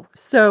grow?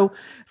 So,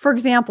 for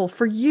example,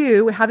 for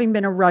you, having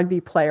been a rugby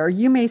player,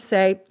 you may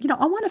say,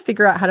 I want to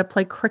figure out how to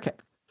play cricket.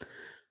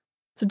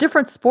 It's a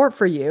different sport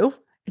for you.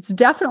 It's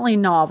definitely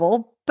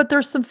novel, but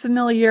there's some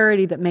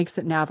familiarity that makes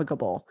it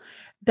navigable.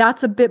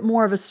 That's a bit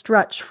more of a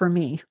stretch for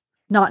me,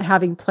 not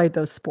having played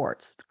those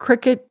sports.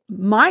 Cricket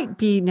might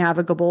be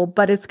navigable,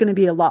 but it's going to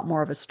be a lot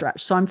more of a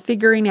stretch. So I'm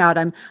figuring out,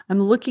 I'm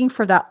looking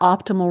for that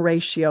optimal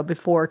ratio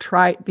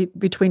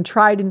between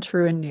tried and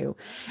true and new.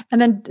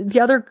 And then the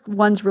other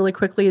ones really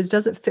quickly is,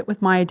 does it fit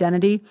with my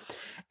identity?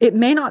 It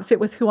may not fit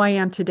with who I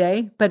am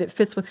today, but it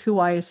fits with who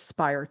I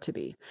aspire to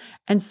be.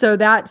 And so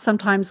that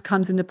sometimes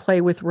comes into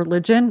play with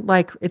religion.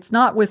 Like, it's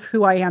not with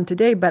who I am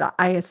today, but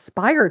I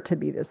aspire to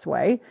be this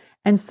way.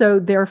 And so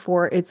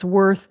therefore it's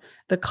worth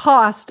the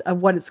cost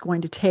of what it's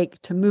going to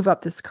take to move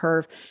up this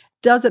curve.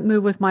 Does it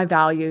move with my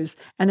values?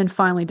 And then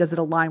finally, does it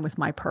align with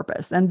my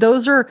purpose? And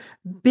those are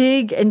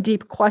big and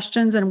deep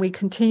questions, and we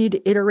continue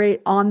to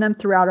iterate on them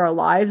throughout our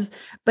lives.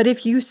 But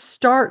if you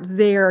start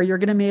there, you're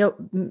going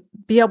to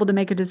be able to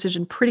make a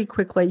decision pretty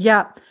quickly.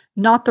 Yeah,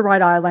 not the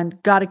right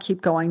island, got to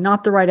keep going.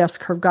 Not the right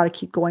S-curve, got to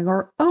keep going.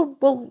 Or, oh,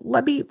 well,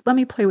 let me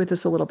play with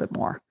this a little bit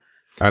more.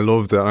 I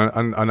love that.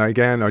 And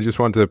again, I just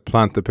want to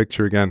plant the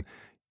picture again.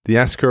 The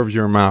S-curve is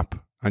your map,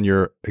 and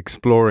you're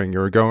exploring,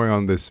 you're going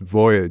on this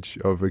voyage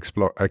of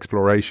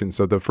exploration.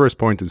 So the first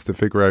point is to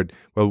figure out,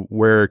 well,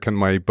 where can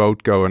my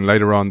boat go? And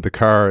later on, the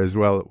car as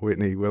well,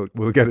 Whitney,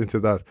 we'll get into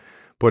that.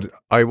 But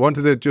I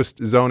wanted to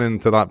just zone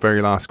into that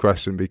very last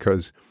question,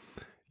 because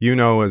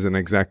as an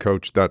exec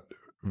coach that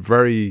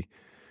very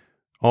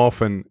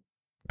often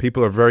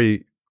people are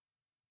very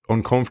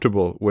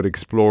uncomfortable with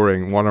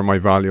exploring what are my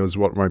values,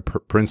 what are my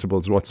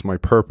principles, what's my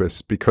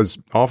purpose, because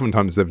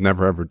oftentimes they've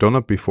never ever done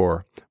it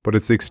before. But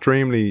it's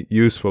extremely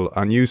useful.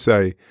 And you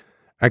say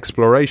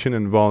exploration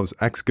involves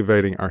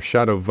excavating our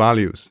shadow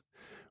values,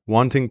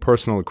 wanting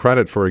personal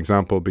credit, for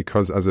example,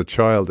 because as a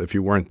child, if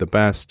you weren't the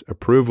best,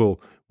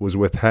 approval was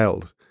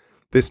withheld.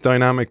 This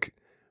dynamic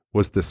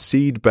was the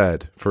seed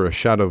bed for a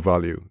shadow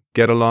value.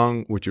 Get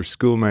along with your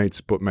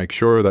schoolmates, but make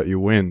sure that you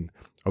win.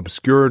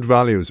 Obscured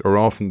values are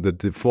often the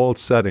default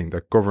setting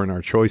that govern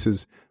our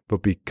choices,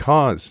 but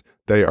because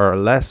they are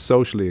less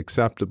socially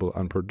acceptable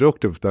and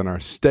productive than our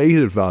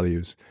stated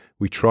values,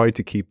 we try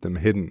to keep them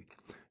hidden.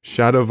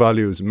 Shadow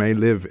values may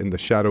live in the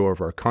shadow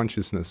of our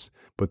consciousness,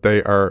 but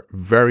they are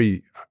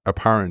very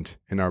apparent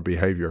in our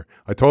behavior.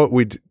 I thought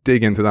we'd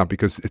dig into that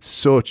because it's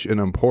such an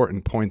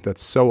important point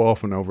that's so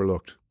often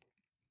overlooked.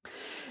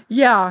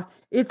 Yeah,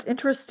 it's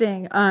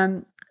interesting.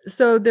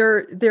 So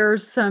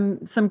there's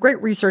some great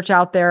research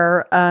out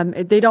there.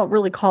 They don't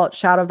really call it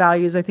shadow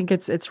values. I think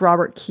it's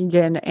Robert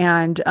Keegan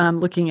and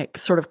looking at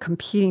sort of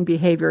competing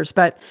behaviors.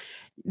 But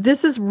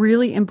this is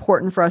really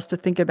important for us to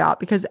think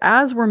about because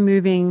as we're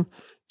making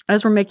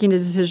a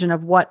decision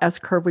of what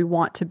S-curve we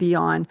want to be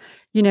on,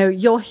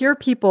 you'll hear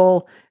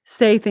people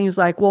say things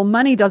like, well,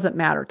 money doesn't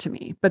matter to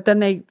me, but then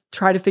they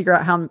try to figure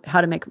out how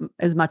to make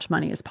as much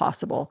money as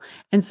possible.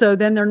 And so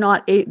then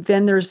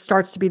then there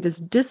starts to be this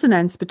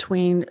dissonance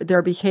between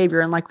their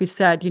behavior. And like we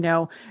said,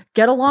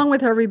 get along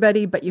with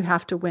everybody, but you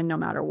have to win no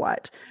matter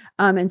what.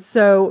 And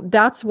so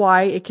that's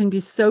why it can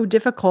be so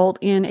difficult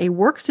in a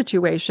work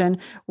situation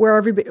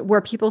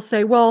where people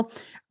say, well,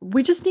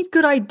 we just need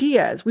good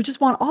ideas. We just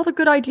want all the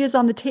good ideas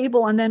on the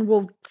table, and then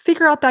we'll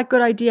figure out that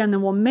good idea, and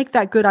then we'll make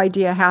that good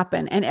idea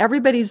happen. And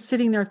everybody's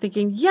sitting there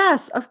thinking,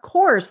 yes, of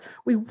course,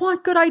 we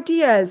want good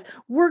ideas.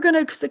 We're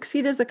going to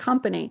succeed as a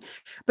company.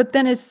 But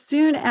then as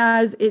soon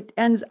as it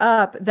ends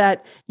up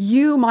that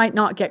you might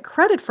not get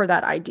credit for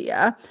that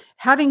idea,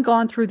 having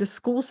gone through the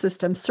school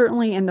system,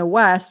 certainly in the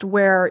West,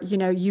 where,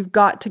 you've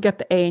got to get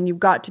the A and you've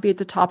got to be at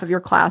the top of your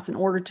class in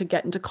order to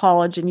get into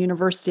college and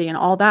university and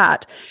all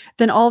that,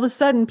 then all of a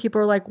sudden people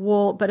are like,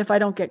 well, but if I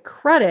don't get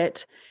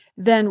credit,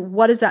 then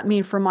what does that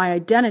mean for my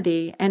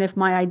identity? And if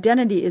my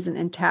identity isn't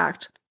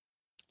intact,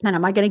 then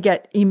am I going to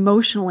get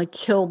emotionally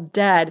killed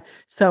dead?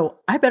 So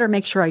I better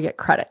make sure I get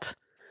credit.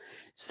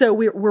 So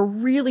we're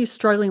really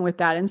struggling with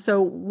that. And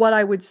so what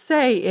I would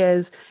say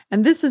is,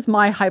 and this is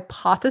my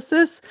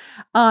hypothesis,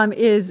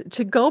 is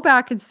to go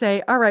back and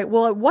say, all right,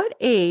 well, at what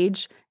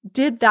age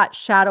did that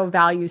shadow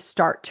value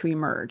start to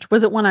emerge?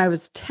 Was it when I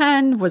was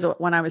 10? Was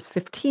it when I was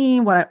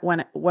 15?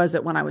 Was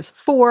it when I was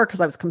 4? Because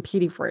I was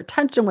competing for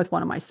attention with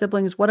one of my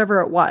siblings,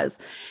 whatever it was.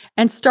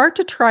 And start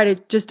to try to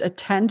just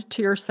attend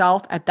to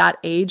yourself at that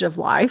age of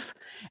life.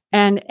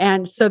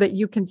 And so that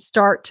you can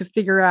start to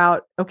figure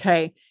out,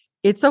 okay,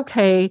 it's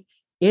okay.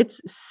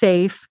 It's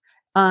safe.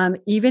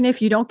 Even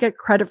if you don't get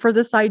credit for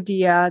this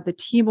idea, the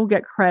team will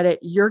get credit.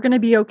 You're going to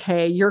be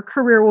okay. Your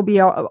career will be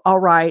all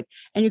right.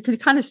 And you can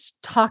kind of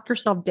talk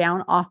yourself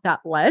down off that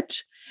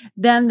ledge.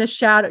 Then the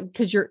shadow,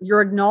 because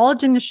you're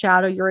acknowledging the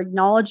shadow, you're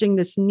acknowledging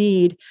this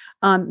need,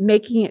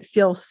 making it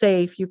feel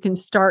safe. You can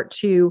start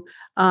to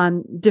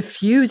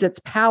diffuse its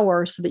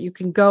power so that you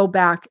can go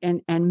back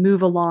and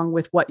move along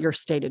with what your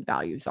stated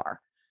values are.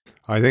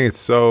 I think it's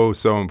so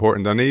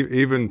important, and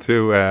even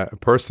to a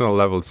personal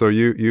level. So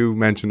you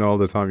mention all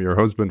the time your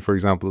husband, for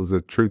example, is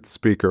a truth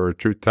speaker or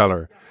truth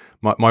teller.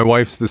 My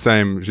wife's the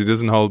same. She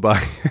doesn't hold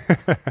back.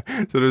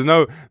 So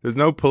there's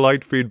no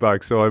polite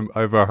feedback. So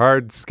I have a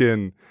hard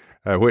skin,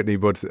 Whitney.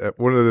 But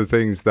one of the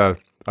things that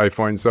I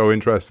find so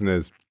interesting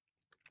is,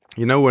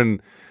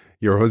 when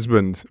your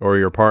husband or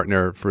your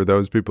partner, for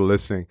those people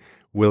listening,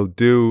 will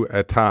do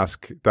a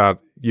task that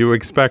you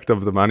expect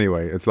of them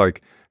anyway. It's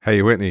like,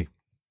 hey, Whitney,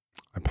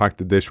 I packed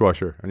the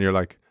dishwasher, and you're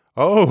like,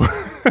 oh,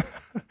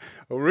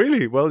 oh,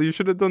 really? Well, you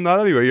should have done that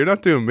anyway. You're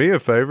not doing me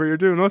a favor. You're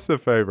doing us a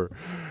favor.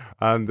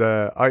 And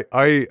I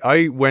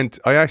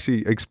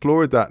actually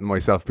explored that in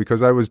myself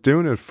because I was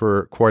doing it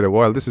for quite a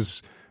while. This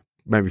is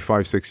maybe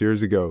 5-6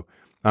 years ago.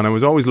 And I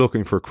was always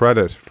looking for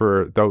credit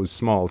for those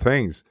small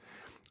things.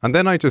 And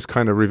then I just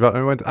kind of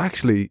I went,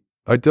 actually,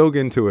 I dug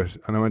into it,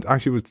 and I went,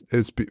 actually,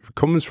 it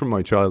comes from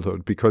my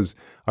childhood because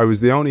I was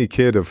the only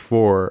kid of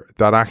 4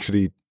 that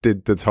actually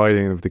did the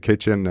tidying of the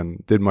kitchen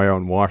and did my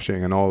own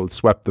washing and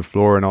swept the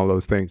floor and all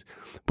those things.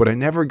 But I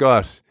never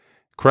got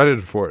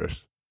credit for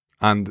it.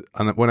 And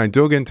when I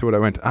dug into it, I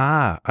went,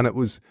 and it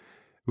was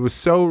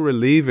so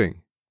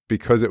relieving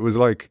because it was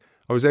like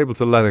I was able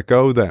to let it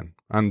go then,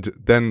 and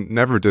then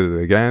never did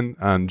it again,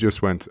 and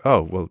just went,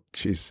 oh, well,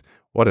 geez,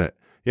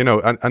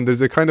 and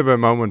there's a kind of a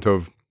moment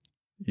of,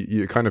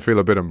 you kind of feel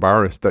a bit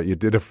embarrassed that you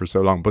did it for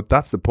so long, but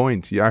that's the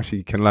point. You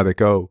actually can let it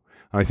go.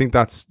 And I think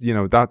that's,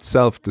 that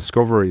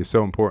self-discovery is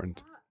so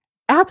important.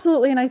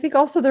 Absolutely. And I think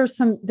also there's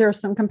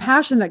some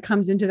compassion that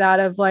comes into that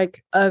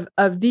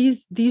of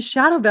these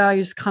shadow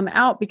values come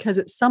out because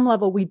at some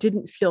level we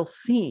didn't feel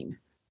seen,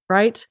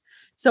 right?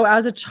 So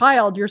as a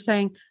child, you're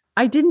saying,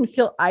 I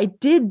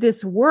did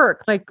this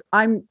work. Like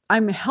I'm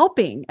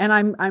helping and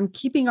I'm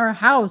keeping our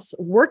house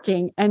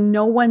working and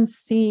no one's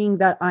seeing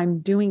that I'm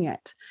doing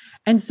it.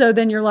 And so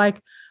then you're like,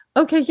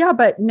 okay, yeah,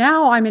 but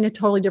now I'm in a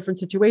totally different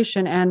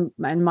situation. And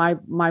my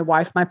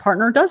wife, my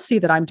partner does see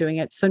that I'm doing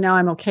it. So now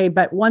I'm okay.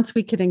 But once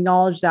we can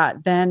acknowledge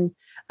that, then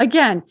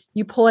again,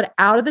 you pull it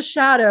out of the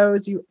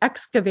shadows, you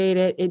excavate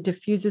it, it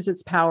diffuses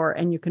its power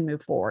and you can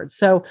move forward.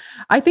 So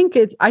I think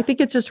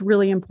it's just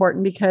really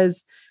important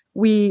because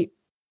we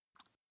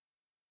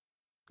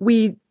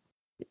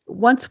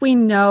once we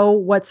know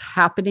what's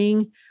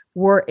happening,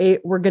 we're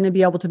going to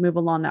be able to move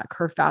along that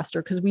curve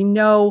faster, because we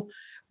know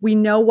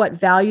what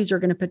values are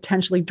going to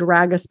potentially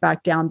drag us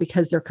back down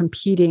because they're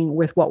competing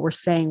with what we're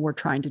saying we're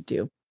trying to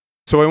do.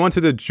 So I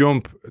wanted to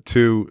jump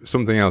to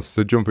something else,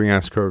 the jumping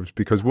S curves,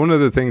 because one of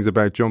the things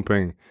about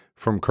jumping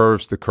from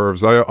curves to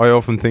curves, I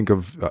often think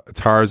of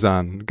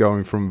Tarzan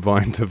going from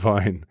vine to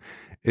vine,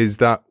 is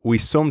that we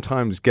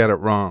sometimes get it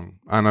wrong.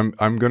 And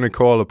I'm going to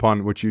call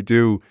upon, which you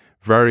do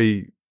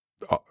very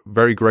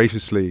very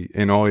graciously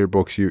in all your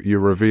books, you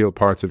reveal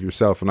parts of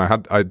yourself. And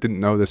I didn't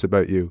know this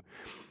about you.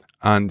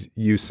 And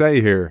you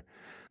say here,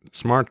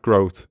 smart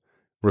growth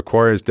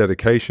requires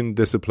dedication,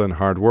 discipline,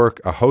 hard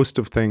work, a host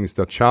of things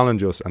that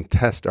challenge us and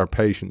test our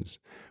patience.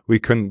 We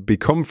can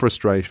become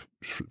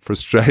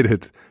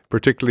frustrated,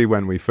 particularly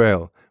when we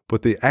fail,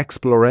 but the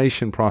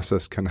exploration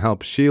process can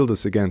help shield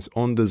us against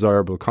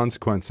undesirable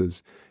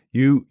consequences.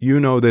 You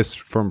know this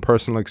from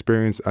personal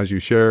experience, as you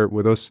share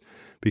with us,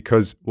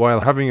 because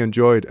while having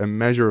enjoyed a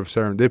measure of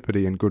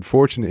serendipity and good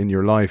fortune in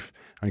your life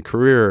and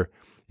career,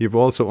 you've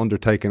also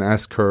undertaken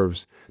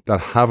S-curves that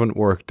haven't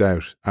worked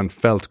out and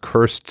felt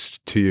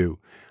cursed to you.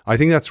 I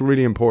think that's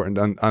really important,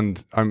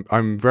 and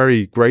I'm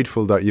very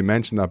grateful that you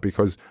mentioned that,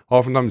 because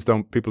oftentimes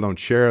people don't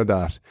share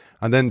that,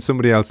 and then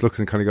somebody else looks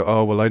and kind of go,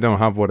 oh, well, I don't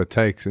have what it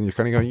takes, and you're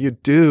kind of going, you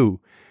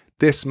do.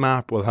 This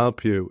map will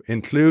help you,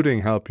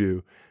 including help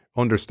you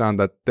understand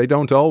that they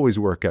don't always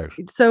work out.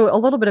 So a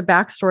little bit of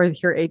backstory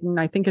here, Aiden,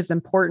 I think is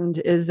important,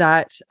 is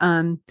that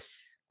in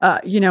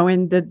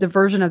the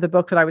version of the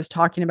book that I was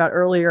talking about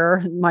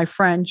earlier, my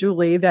friend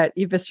Julie that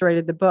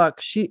eviscerated the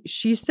book,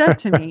 she said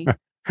to me,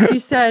 she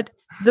said,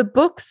 the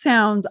book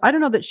sounds, I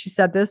don't know that she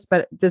said this,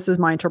 but this is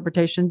my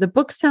interpretation. The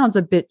book sounds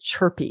a bit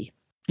chirpy,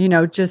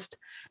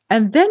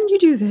 and then you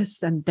do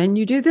this, and then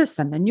you do this,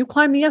 and then you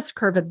climb the S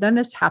curve, and then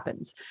this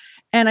happens.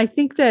 And I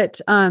think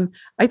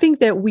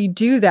that we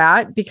do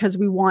that because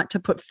we want to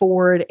put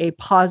forward a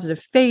positive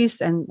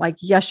face and like,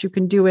 yes, you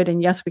can do it.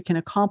 And yes, we can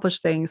accomplish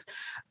things.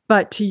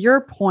 But to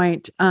your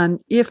point,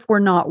 if we're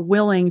not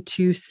willing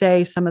to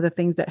say some of the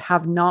things that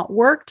have not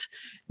worked,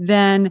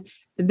 then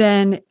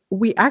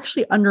we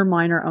actually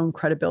undermine our own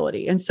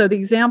credibility. And so the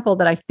example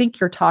that I think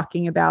you're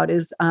talking about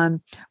is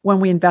when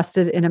we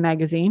invested in a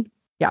magazine.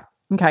 Yeah.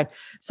 Okay.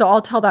 So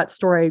I'll tell that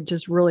story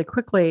just really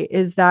quickly,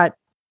 is that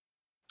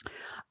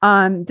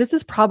this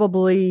is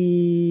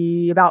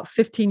probably about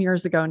 15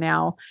 years ago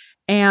now.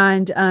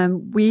 And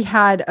we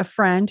had a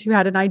friend who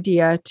had an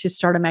idea to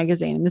start a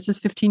magazine. And this is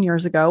 15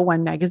 years ago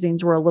when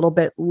magazines were a little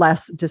bit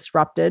less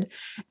disrupted.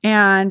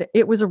 And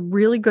it was a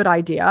really good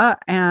idea.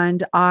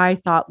 And I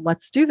thought,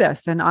 let's do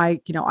this. And I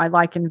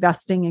like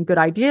investing in good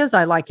ideas.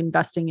 I like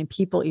investing in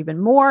people even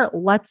more.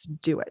 Let's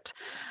do it.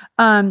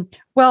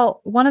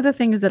 Well, one of the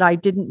things that I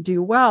didn't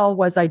do well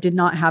was I did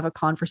not have a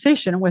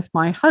conversation with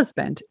my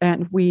husband,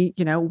 and we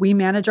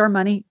manage our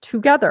money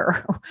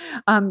together.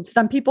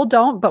 Some people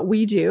don't, but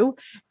we do.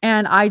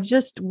 And I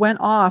just went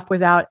off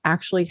without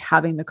actually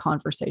having the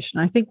conversation.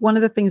 I think one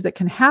of the things that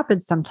can happen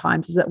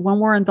sometimes is that when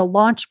we're in the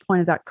launch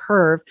point of that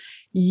curve,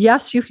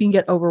 yes, you can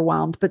get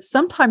overwhelmed, but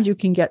sometimes you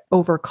can get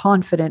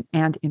overconfident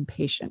and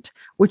impatient,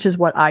 which is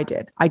what I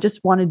did. I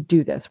just want to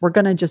do this. We're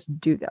going to just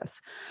do this.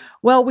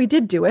 Well, we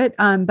did do it,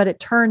 but it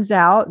turns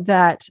out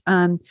that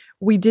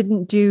we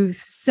didn't do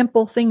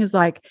simple things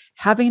like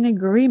having an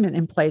agreement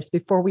in place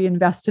before we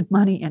invested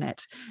money in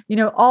it.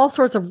 All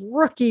sorts of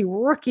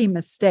rookie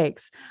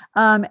mistakes,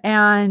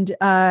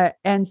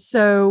 and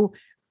so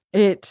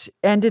it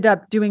ended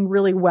up doing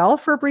really well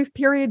for a brief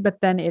period,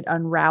 but then it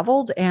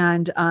unraveled,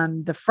 and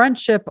the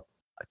friendship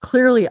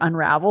clearly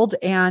unraveled,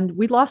 and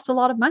we lost a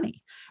lot of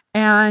money.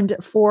 And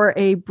for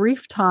a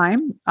brief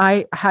time,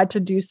 I had to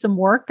do some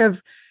work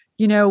of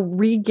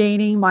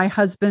regaining my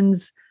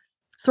husband's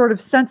sort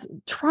of sense.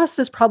 Trust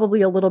is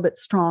probably a little bit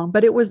strong,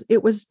 but it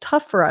was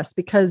tough for us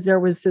because there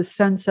was this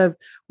sense of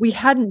we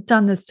hadn't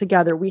done this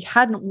together. We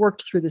hadn't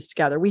worked through this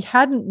together. We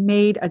hadn't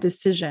made a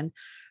decision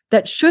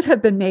that should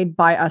have been made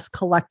by us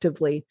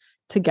collectively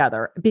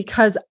together,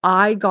 because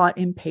I got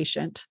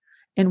impatient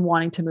in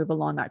wanting to move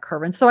along that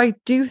curve. And so I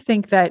do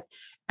think that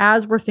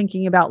as we're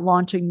thinking about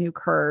launching new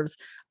curves,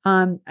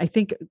 I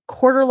think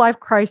quarter life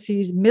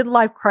crises,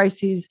 midlife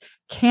crises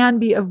can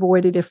be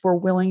avoided if we're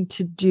willing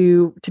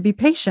to be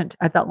patient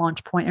at that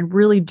launch point and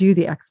really do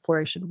the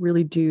exploration,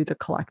 really do the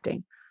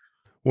collecting.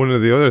 One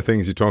of the other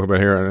things you talk about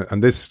here,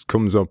 and this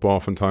comes up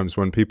oftentimes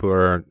when people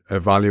are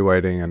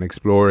evaluating and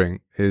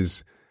exploring,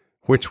 is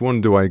which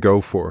one do I go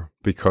for?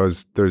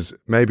 Because there's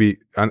maybe,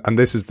 and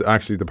this is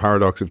actually the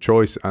paradox of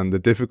choice and the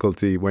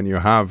difficulty when you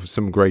have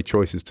some great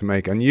choices to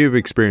make. And you've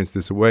experienced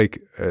this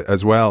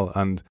as well.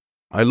 And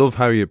I love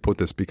how you put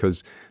this,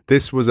 because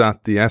this was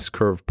at the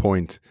S-curve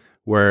point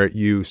where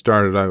you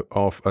started out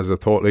off as a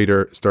thought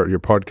leader, started your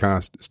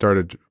podcast,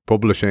 started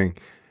publishing,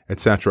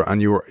 etc.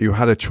 And you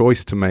had a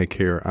choice to make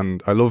here.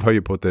 And I love how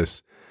you put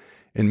this.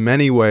 In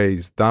many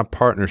ways, that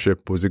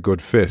partnership was a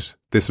good fit.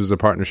 This was a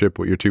partnership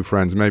with your two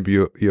friends. Maybe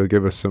you'll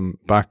give us some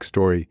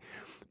backstory.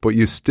 But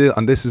you still,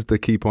 and this is the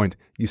key point,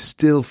 you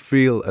still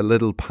feel a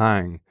little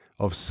pang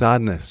of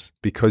sadness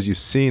because you've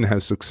seen how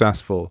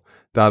successful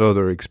that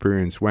other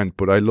experience went.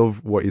 But I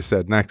love what you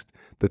said next.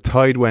 The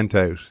tide went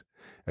out.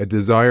 A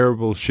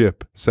desirable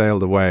ship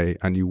sailed away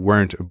and you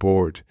weren't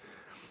aboard.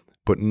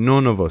 But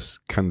none of us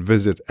can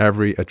visit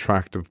every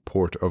attractive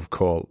port of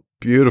call.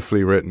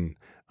 Beautifully written.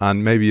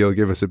 And maybe you'll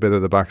give us a bit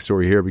of the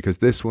backstory here, because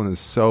this one is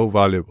so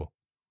valuable.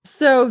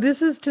 So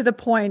this is to the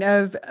point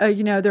of,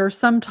 there are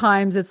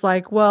sometimes it's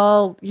like,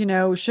 well,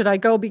 should I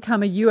go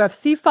become a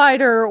UFC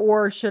fighter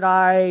or should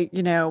I,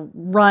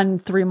 run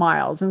 3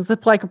 miles? And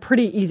it's like a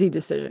pretty easy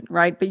decision,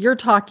 right? But you're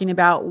talking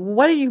about,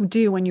 what do you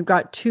do when you've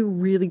got two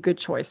really good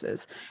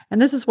choices? And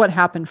this is what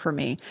happened for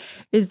me,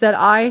 is that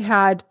I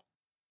had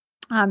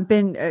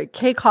been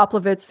Kay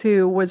Koplovitz,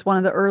 who was one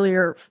of the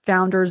earlier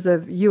founders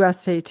of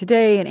USA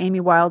Today, and Amy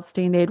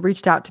Wildstein. They had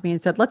reached out to me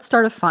and said, let's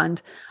start a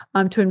fund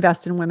to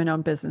invest in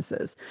women-owned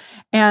businesses.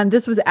 And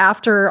this was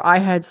after I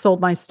had sold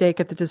my stake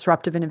at the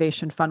Disruptive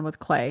Innovation Fund with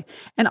Clay.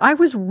 And I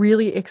was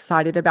really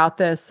excited about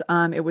this.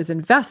 It was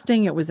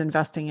investing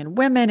in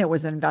women, it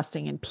was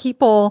investing in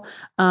people.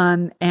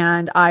 And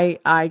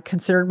I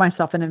considered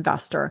myself an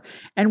investor.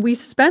 And we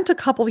spent a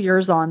couple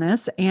years on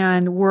this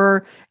and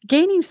were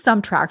gaining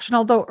some traction,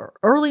 although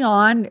early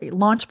on,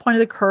 launch point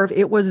of the curve,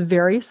 it was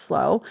very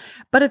slow.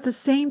 But at the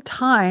same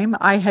time,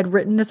 I had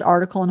written this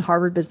article in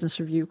Harvard Business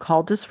Review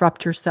called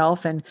Disrupt Yourself,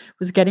 and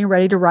was getting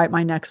ready to write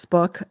my next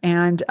book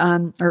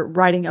or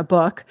writing a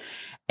book.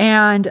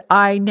 And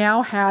I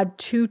now had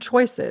two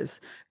choices.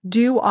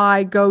 Do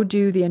I go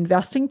do the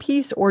investing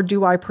piece, or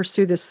do I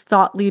pursue this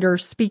thought leader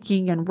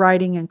speaking and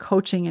writing and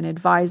coaching and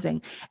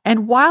advising?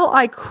 And while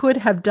I could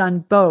have done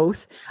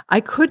both, I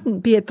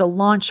couldn't be at the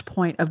launch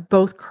point of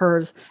both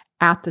curves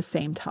at the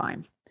same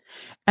time.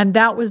 And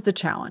that was the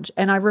challenge.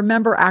 And I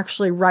remember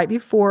actually right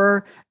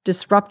before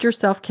Disrupt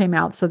Yourself came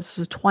out, so this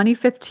was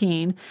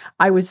 2015,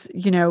 I was,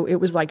 it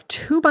was like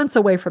 2 months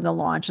away from the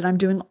launch, and I'm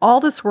doing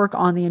all this work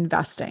on the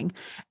investing.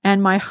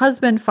 And my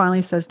husband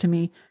finally says to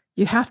me,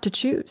 you have to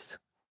choose.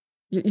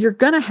 You're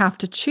going to have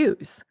to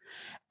choose.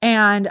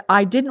 And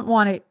I didn't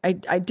want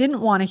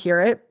to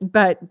hear it,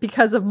 but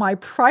because of my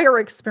prior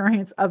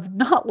experience of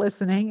not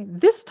listening,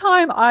 this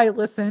time I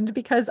listened,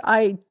 because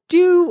I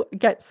do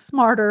get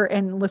smarter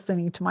in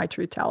listening to my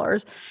truth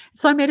tellers.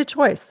 So I made a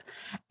choice.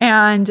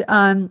 And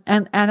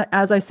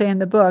as I say in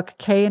the book,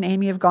 Kay and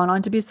Amy have gone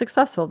on to be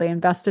successful. They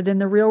invested in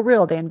The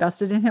Real. They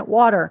invested in Hit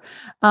Water.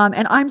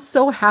 And I'm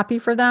so happy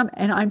for them.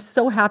 And I'm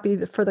so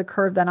happy for the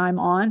curve that I'm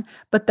on.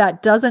 But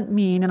that doesn't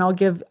mean, and I'll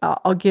give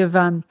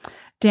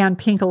Dan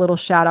Pink a little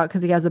shout out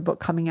because he has a book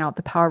coming out,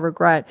 The Power of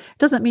Regret.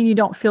 Doesn't mean you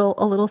don't feel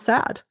a little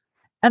sad.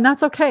 And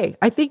that's okay.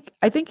 I think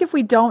if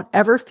we don't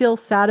ever feel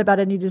sad about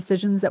any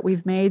decisions that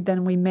we've made,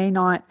 then we may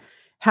not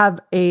have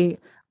a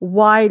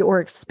wide or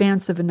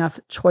expansive enough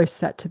choice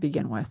set to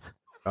begin with.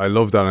 I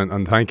love that,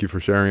 and thank you for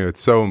sharing it.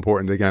 It's so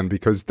important, again,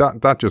 because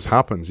that just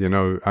happens,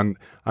 and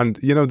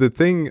the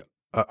thing,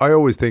 I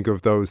always think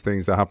of those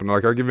things that happen.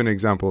 Like, I'll give you an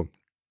example.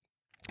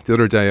 The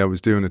other day I was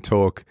doing a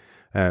talk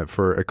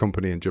for a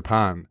company in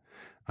Japan,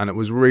 and it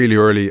was really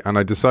early, and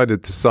I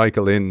decided to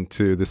cycle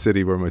into the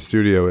city where my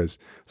studio is.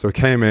 So I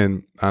came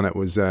in, and it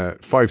was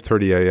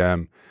 5:30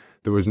 a.m.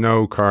 There was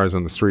no cars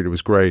on the street. It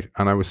was great.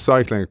 And I was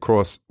cycling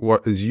across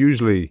what is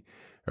usually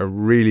a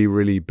really,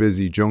 really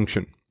busy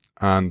junction.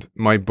 And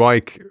my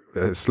bike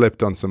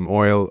slipped on some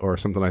oil or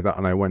something like that,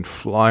 and I went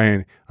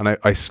flying. And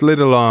I slid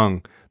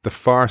along the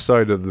far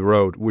side of the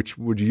road, which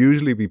would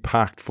usually be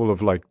packed full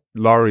of like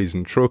lorries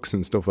and trucks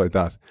and stuff like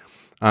that.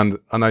 And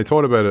I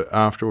thought about it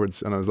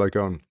afterwards, and I was like,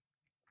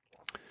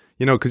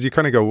 because you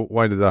kind of go,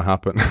 why did that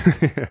happen?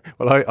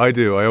 Well, I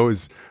do.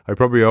 I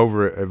probably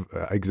over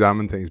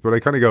examine things, but I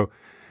kind of go,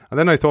 and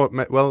then I thought,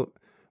 well,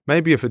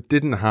 maybe if it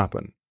didn't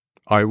happen,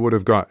 I would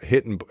have got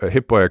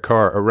hit by a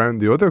car around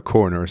the other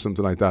corner or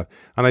something like that.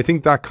 And I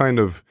think that kind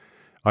of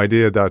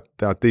idea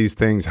that these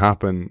things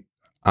happen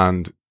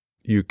and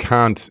you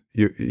can't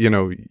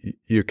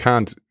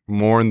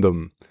mourn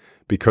them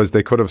because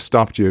they could have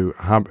stopped you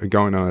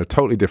going on a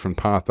totally different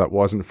path that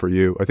wasn't for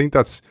you. I think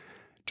that's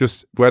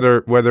just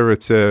whether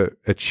it's a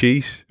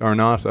cheat or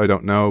not, I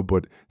don't know,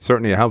 but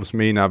certainly it helps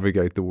me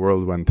navigate the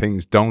world when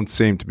things don't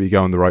seem to be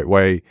going the right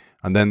way,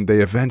 and then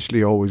they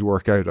eventually always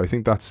work out. I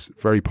think that's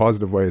a very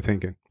positive way of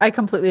thinking. I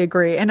completely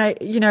agree. And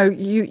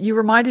you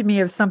reminded me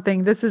of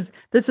something. This is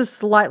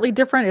slightly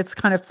different. It's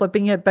kind of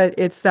flipping it, but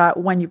it's that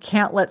when you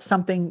can't let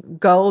something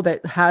go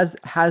that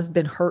has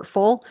been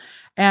hurtful.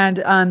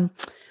 And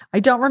I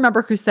don't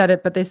remember who said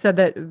it, but they said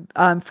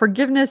that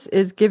forgiveness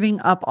is giving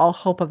up all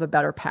hope of a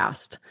better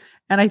past.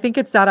 And I think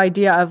it's that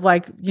idea of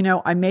like,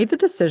 I made the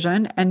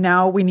decision and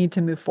now we need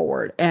to move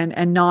forward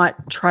and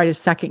not try to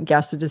second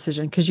guess the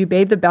decision, because you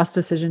made the best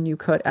decision you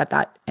could at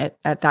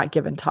that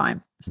given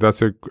time.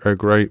 That's a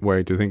great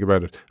way to think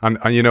about it. And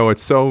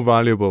it's so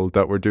valuable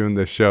that we're doing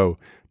this show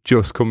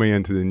just coming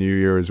into the new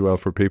year as well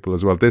for people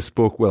as well. This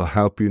book will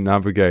help you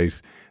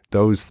navigate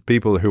those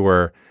people who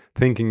are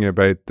thinking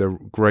about the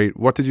great,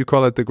 what did you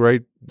call it? The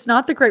great? It's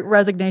not the great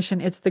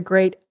resignation. It's the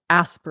great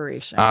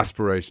aspiration.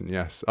 Aspiration,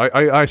 yes.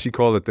 I actually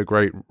call it the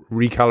great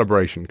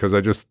recalibration, because I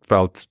just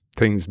felt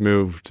things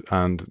moved,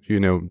 and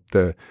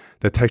the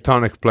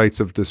tectonic plates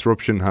of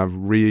disruption have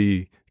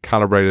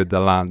recalibrated the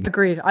land.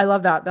 Agreed. I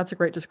love that. That's a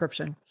great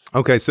description.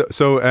 Okay,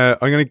 so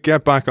I'm going to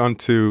get back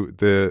onto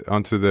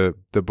the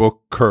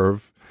book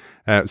curve.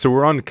 So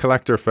we're on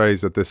collector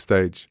phase at this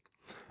stage,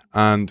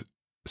 and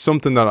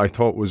something that I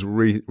thought was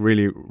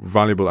really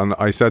valuable, and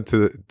I said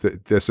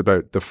this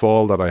about the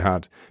fall that I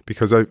had,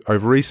 because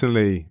I've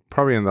recently,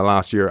 probably in the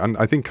last year, and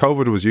I think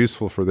COVID was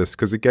useful for this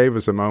because it gave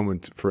us a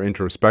moment for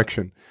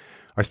introspection.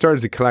 I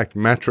started to collect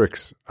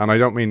metrics, and I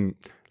don't mean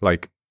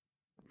like,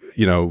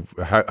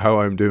 how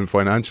I'm doing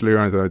financially or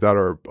anything like that,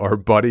 or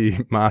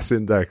body mass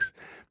index,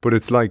 but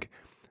it's like,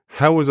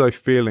 how was I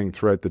feeling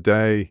throughout the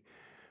day?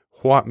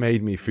 What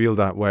made me feel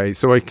that way?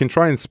 So I can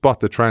try and spot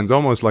the trends,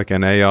 almost like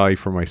an AI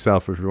for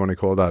myself, if you want to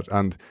call that.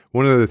 And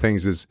one of the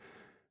things is,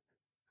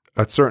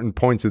 at certain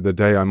points of the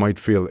day, I might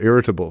feel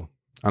irritable,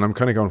 and I'm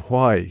kind of going,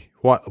 why?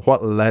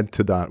 What led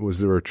to that? Was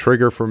there a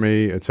trigger for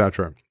me,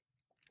 etc.?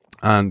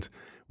 And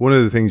one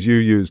of the things you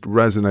used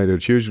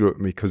resonated hugely with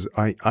me, because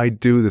I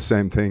do the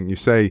same thing. You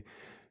say,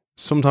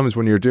 sometimes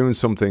when you're doing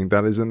something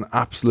that is an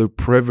absolute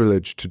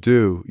privilege to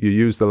do, you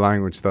use the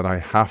language that I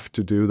have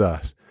to do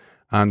that.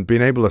 And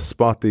being able to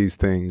spot these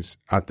things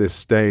at this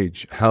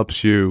stage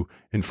helps you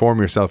inform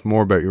yourself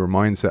more about your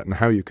mindset and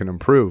how you can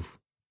improve.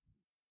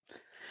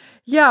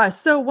 Yeah.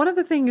 So one of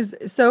the things,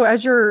 so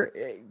as you're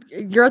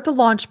at the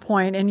launch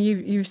point, and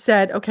you've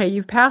said, okay,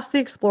 you've passed the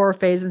explorer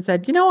phase and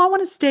said, I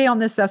want to stay on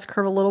this S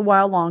curve a little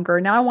while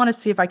longer. Now I want to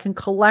see if I can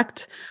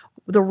collect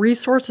the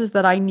resources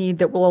that I need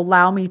that will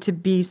allow me to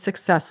be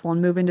successful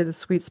and move into the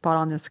sweet spot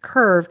on this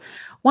curve.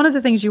 One of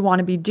the things you want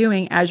to be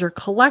doing as you're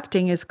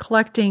collecting is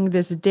collecting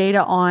this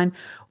data on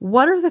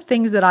what are the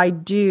things that I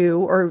do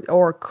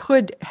or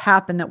could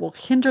happen that will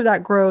hinder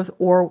that growth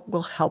or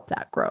will help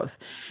that growth.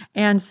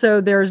 And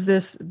so there's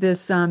this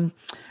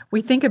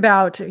we think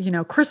about,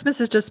 Christmas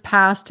has just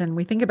passed, and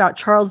we think about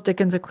Charles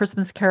Dickens' A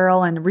Christmas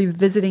Carol and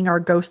revisiting our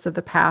ghosts of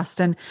the past.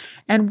 And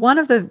one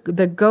of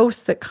the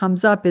ghosts that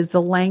comes up is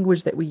the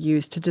language that we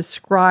use to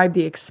describe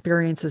the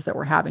experiences that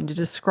we're having, to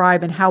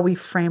describe and how we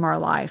frame our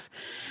life.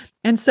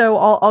 And so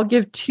I'll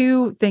give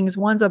two things.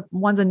 One's a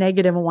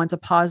negative and one's a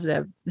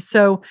positive.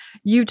 So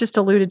you just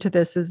alluded to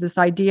this, is this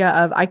idea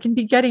of I can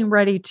be getting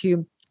ready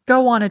to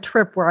go on a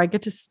trip where I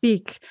get to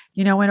speak,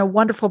 in a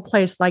wonderful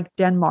place like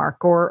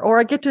Denmark, or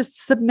I get to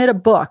submit a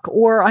book,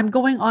 or I'm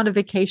going on a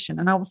vacation,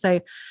 and I will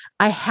say,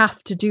 I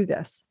have to do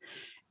this.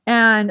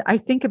 And I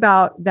think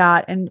about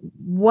that, and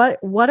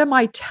what am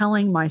I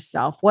telling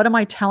myself? What am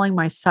I telling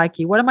my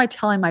psyche? What am I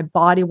telling my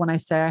body when I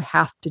say I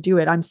have to do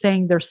it? I'm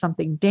saying there's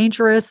something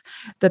dangerous,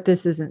 that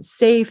this isn't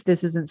safe,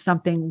 this isn't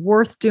something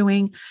worth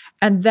doing,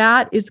 and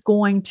that is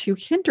going to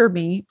hinder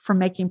me from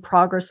making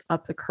progress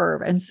up the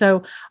curve. And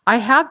so I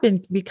have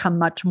become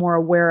much more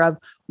aware of,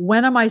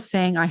 when am I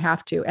saying I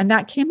have to? And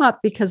that came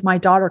up because my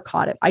daughter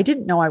caught it. I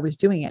didn't know I was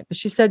doing it, but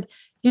she said,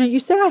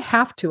 you say I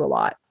have to a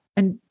lot.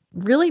 And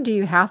really,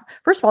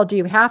 first of all, do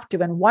you have to?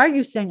 And why are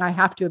you saying I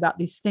have to about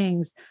these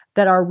things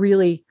that are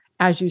really,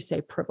 as you say,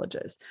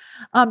 privileges?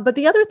 But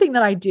the other thing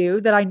that I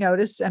do that I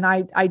noticed, and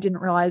I didn't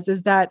realize,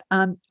 is that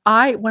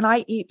when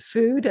I eat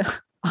food,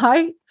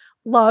 I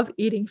love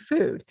eating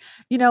food.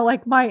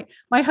 Like my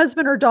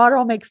husband or daughter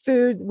will make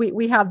food.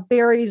 We have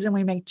berries and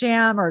we make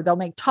jam, or they'll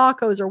make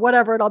tacos or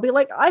whatever. And I'll be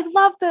like, I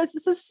love this.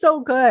 This is so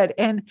good.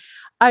 And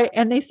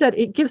they said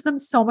it gives them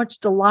so much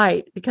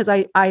delight because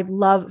I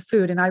love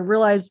food. And I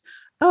realized,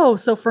 oh,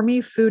 so for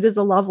me, food is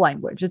a love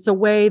language. It's a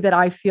way that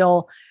I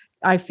feel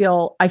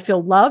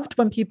loved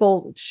when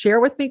people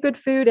share with me good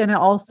food. And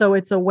also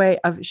it's a way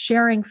of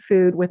sharing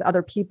food with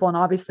other people. And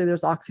obviously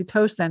there's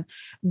oxytocin.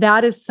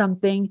 That is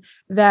something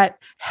that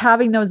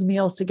having those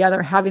meals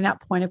together, having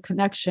that point of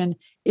connection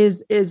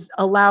is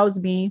allows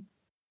me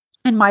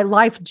in my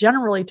life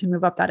generally to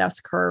move up that S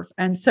curve.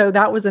 And so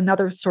that was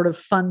another sort of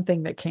fun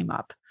thing that came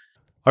up.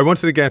 I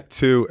wanted to get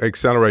to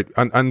accelerate,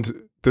 and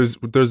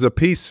there's a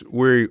piece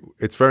where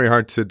it's very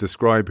hard to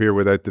describe here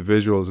without the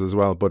visuals as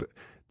well, but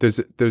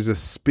there's a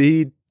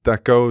speed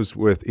that goes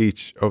with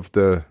each of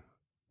the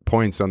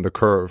points on the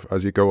curve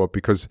as you go up,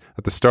 because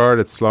at the start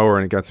it's slower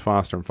and it gets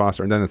faster and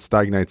faster, and then it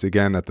stagnates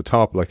again at the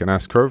top like an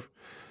S curve.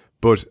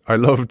 But I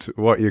loved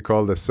what you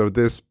call this. So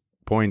this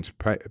point,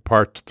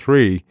 part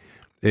 3,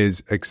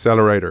 is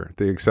accelerator,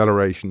 the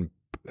acceleration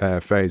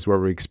phase where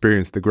we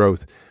experience the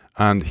growth.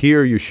 And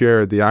here you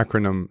share the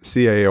acronym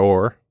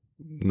CAR,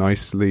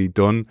 nicely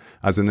done,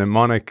 as a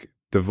mnemonic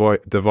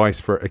device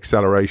for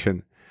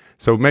acceleration.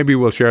 So maybe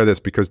we'll share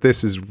this, because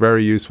this is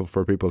very useful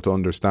for people to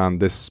understand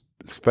this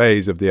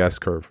phase of the S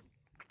curve.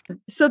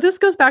 So this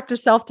goes back to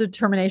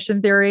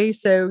self-determination theory.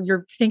 So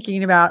you're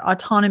thinking about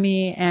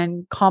autonomy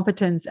and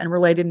competence and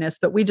relatedness,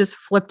 but we just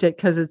flipped it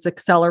because it's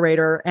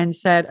accelerator and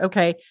said,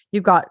 okay,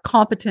 you've got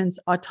competence,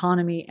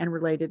 autonomy, and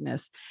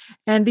relatedness.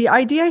 And the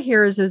idea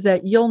here is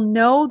that you'll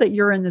know that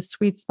you're in the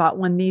sweet spot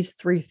when these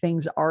three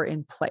things are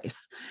in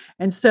place.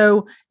 And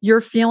so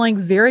you're feeling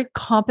very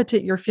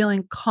competent, you're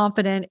feeling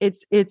confident.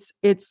 It's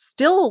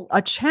still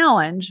a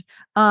challenge,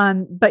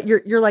 but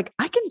you're like,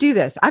 I can do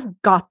this.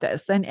 I've got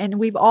this. And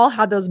we've all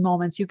had those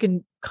moments. You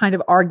can kind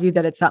of argue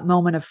that it's that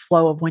moment of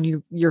flow of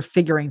when you're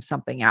figuring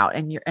something out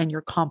and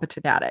you're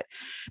competent at it.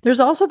 There's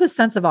also the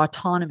sense of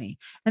autonomy.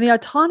 And the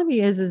autonomy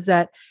is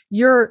that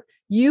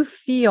you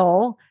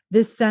feel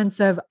this sense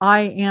of,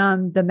 I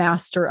am the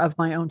master of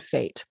my own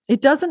fate.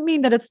 It doesn't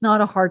mean that it's not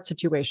a hard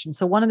situation.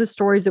 So one of the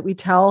stories that we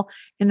tell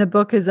in the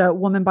book is a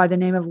woman by the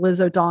name of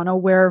Liz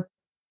O'Donnell, where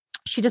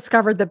she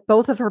discovered that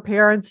both of her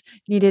parents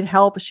needed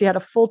help. She had a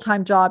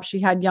full-time job. She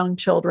had young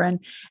children,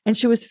 and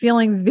she was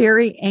feeling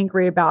very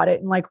angry about it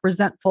and like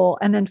resentful.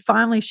 And then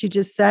finally she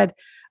just said,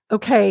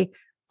 okay,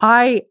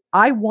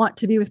 I want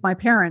to be with my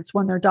parents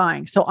when they're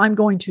dying. So I'm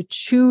going to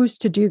choose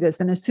to do this.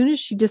 And as soon as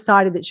she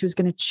decided that she was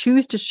going to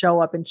choose to show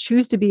up and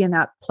choose to be in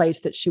that place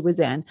that she was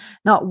in,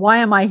 not why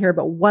am I here,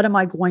 but what am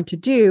I going to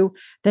do?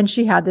 Then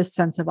she had this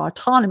sense of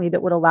autonomy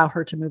that would allow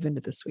her to move into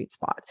the sweet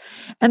spot.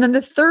 And then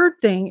the third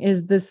thing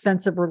is this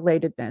sense of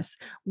relatedness.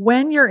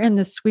 When you're in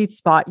the sweet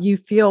spot, you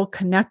feel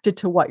connected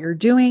to what you're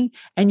doing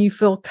and you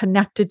feel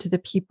connected to the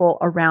people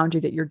around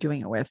you that you're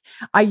doing it with.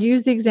 I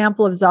use the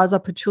example of Zaza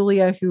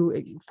Pachulia,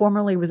 who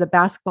formerly was a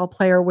basketball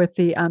player with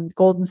the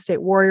Golden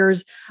State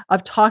Warriors,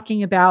 of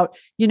talking about,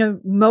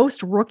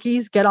 most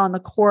rookies get on the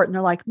court and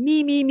they're like,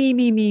 me, me, me,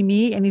 me, me,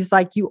 me. And he's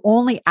like, you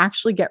only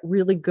actually get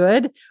really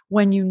good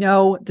when you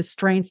know the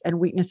strengths and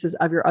weaknesses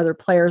of your other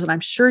players. And I'm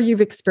sure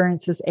you've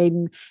experienced this,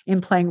 Aiden, in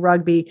playing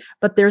rugby,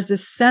 but there's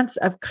this sense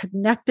of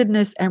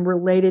connectedness and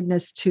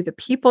relatedness to the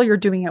people you're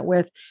doing it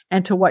with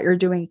and to what you're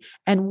doing.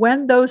 And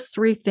when those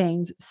three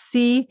things,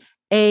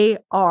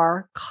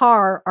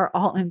 car, are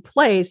all in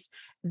place,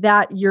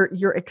 that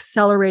you're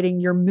accelerating,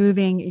 you're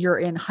moving, you're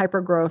in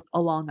hypergrowth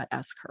along that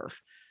S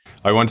curve.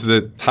 I wanted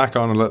to tack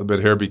on a little bit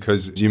here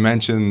because you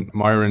mentioned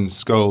Myron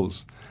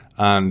Scholes,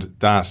 and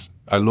that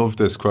I love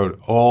this quote: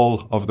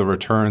 all of the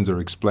returns are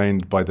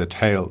explained by the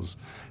tails.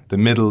 The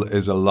middle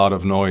is a lot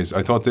of noise.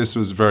 I thought this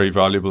was very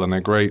valuable and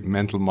a great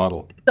mental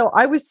model. So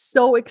I was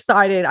so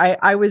excited.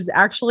 I was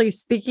actually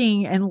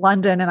speaking in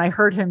London and I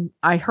heard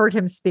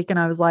him speak and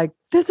I was like,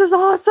 this is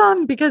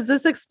awesome because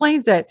this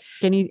explains it.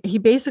 And he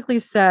basically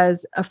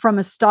says, from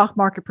a stock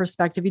market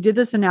perspective, he did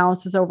this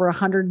analysis over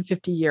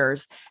 150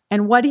 years.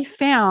 And what he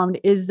found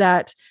is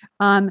that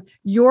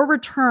your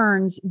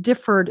returns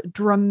differed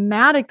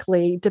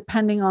dramatically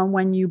depending on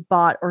when you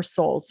bought or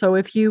sold. So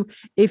if you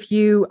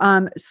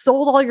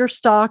sold all your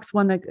stocks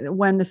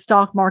when the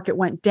stock market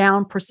went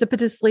down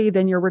precipitously,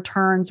 then your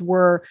returns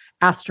were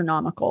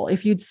astronomical.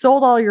 If you'd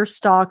sold all your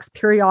stocks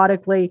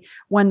periodically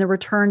when the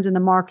returns in the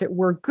market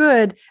were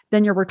good,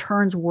 then your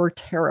returns were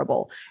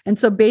terrible. And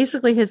so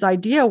basically his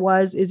idea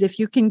is if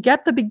you can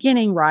get the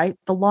beginning right,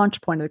 the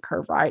launch point of the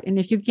curve right, and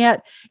if you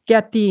get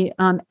the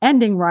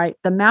ending right,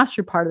 the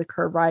mastery part of the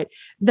curve right,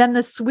 then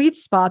the sweet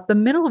spot, the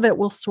middle of it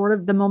will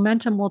the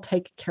momentum will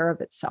take care of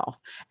itself.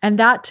 And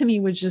that to me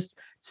was just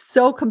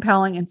so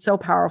compelling and so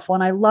powerful.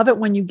 And I love it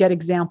when you get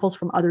examples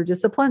from other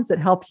disciplines that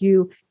help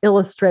you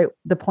illustrate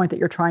the point that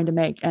you're trying to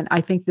make. And I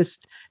think this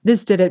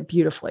did it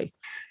beautifully.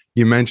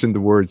 You mentioned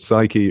the word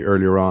psyche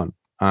earlier on,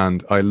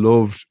 and I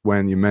loved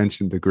when you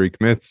mentioned the Greek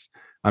myths,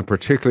 and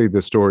particularly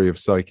the story of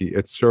Psyche.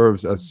 It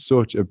serves as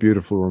such a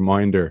beautiful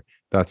reminder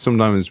that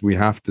sometimes we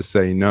have to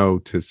say no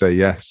to say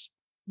yes.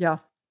 Yeah.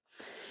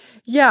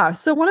 Yeah.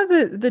 So one of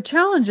the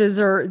challenges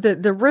or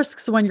the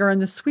risks when you're in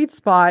the sweet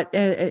spot,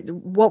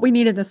 what we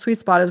need in the sweet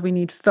spot is we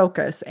need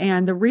focus.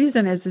 And the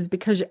reason is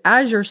because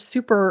as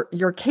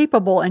you're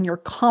capable and you're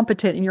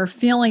competent and you're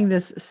feeling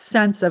this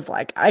sense of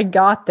like, I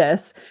got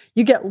this,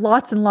 you get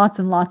lots and lots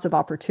and lots of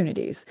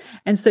opportunities.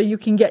 And so you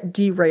can get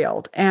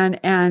derailed.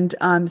 And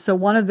so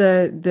one of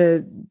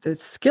the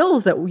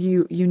skills that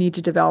you need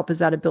to develop is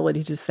that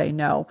ability to say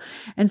no.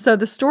 And so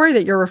the story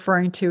that you're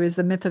referring to is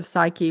the myth of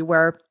Psyche,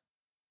 where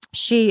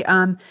she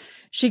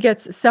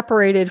gets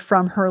separated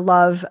from her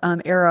love,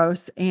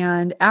 Eros,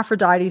 and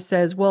Aphrodite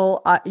says,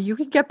 well, you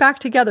can get back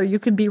together. You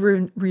can be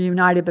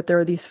reunited, but there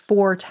are these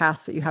 4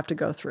 tasks that you have to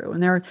go through.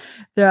 And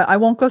I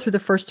won't go through the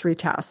first 3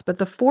 tasks, but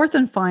the fourth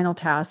and final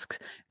task,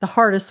 the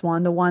hardest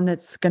one, the one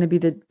that's going to be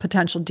the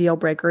potential deal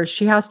breaker, is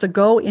she has to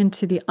go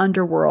into the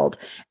underworld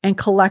and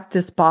collect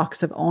this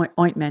box of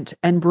ointment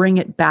and bring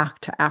it back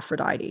to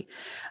Aphrodite.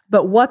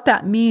 But what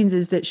that means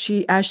is that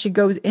as she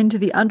goes into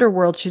the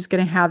underworld, she's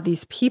going to have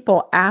these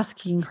people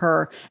asking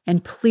her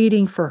and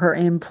pleading for her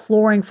and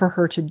imploring for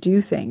her to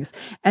do things.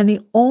 And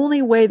the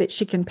only way that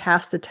she can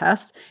pass the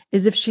test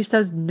is if she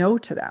says no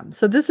to them.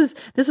 So this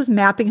is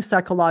mapping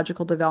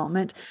psychological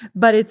development,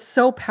 but it's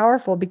so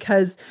powerful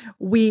because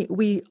we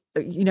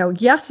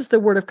yes is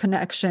the word of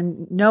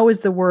connection, no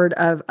is the word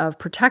of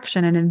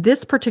protection. And in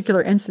this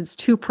particular instance,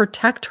 to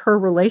protect her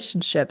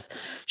relationships,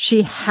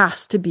 she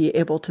has to be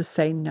able to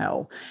say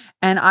no.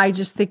 And I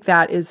just think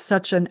that is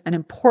such an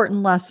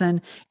important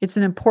lesson. It's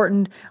an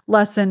important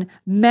lesson.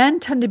 Men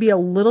tend to be a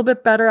little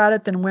bit better at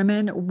it than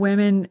women.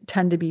 Women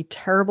tend to be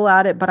terrible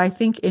at it. But I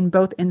think in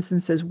both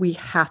instances, we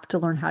have to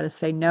learn how to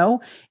say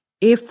no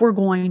if we're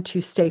going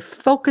to stay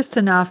focused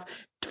enough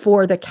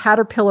for the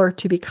caterpillar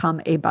to become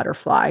a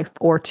butterfly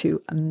or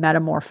to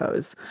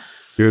metamorphose.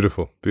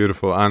 Beautiful,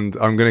 beautiful. And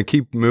I'm going to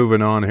keep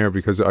moving on here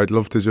because I'd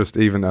love to just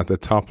even at the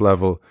top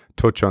level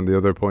touch on the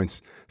other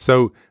points.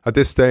 So at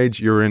this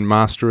stage, you're in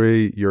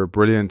mastery, you're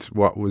brilliant.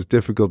 What was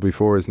difficult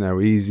before is now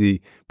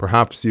easy.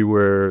 Perhaps you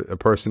were a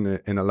person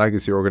in a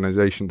legacy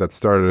organization that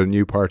started a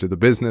new part of the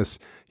business.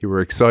 You were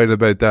excited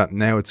about that.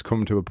 Now it's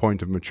come to a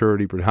point of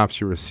maturity.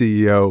 Perhaps you're a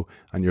CEO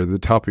and you're at the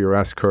top of your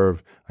S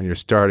curve and you're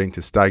starting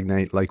to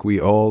stagnate like we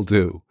all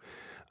do.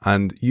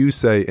 And you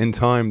say in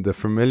time, the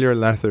familiar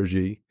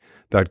lethargy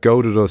that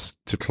goaded us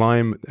to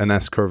climb an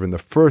S-curve in the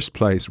first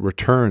place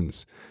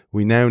returns.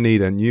 We now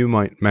need a new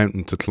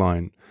mountain to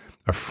climb,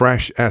 a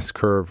fresh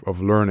S-curve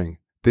of learning.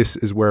 This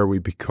is where we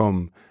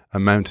become a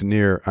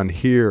mountaineer. And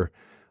here,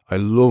 I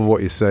love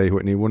what you say,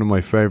 Whitney, one of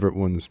my favorite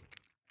ones.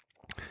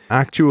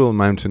 Actual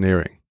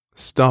mountaineering,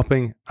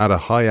 stopping at a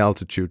high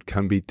altitude,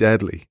 can be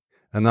deadly.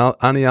 And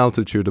any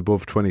altitude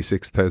above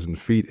 26,000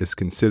 feet is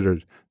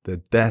considered the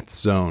death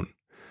zone.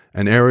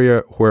 An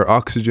area where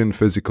oxygen,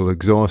 physical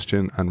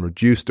exhaustion, and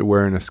reduced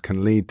awareness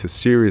can lead to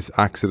serious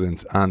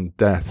accidents and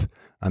death.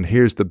 And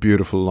here's the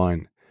beautiful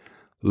line.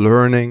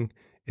 Learning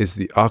is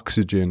the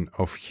oxygen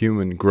of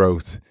human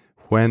growth.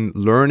 When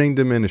learning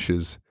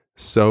diminishes,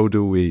 so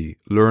do we.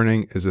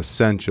 Learning is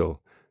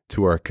essential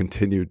to our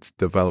continued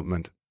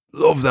development.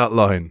 Love that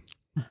line.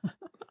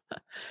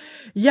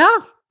 Yeah,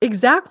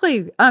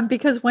 exactly.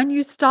 Because when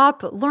you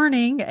stop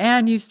learning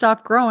and you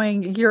stop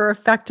growing, you're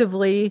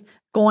effectively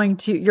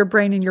your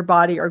brain and your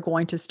body are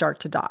going to start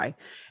to die.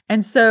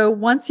 And so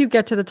once you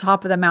get to the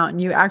top of the mountain,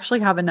 you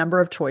actually have a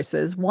number of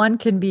choices. One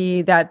can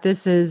be that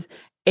this is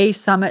a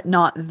summit,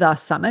 not the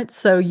summit.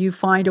 So you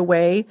find a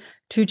way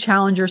to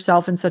challenge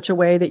yourself in such a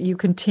way that you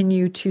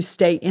continue to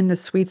stay in the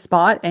sweet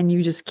spot and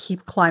you just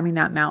keep climbing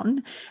that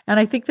mountain. And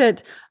I think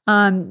that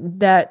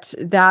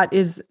that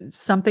is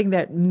something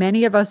that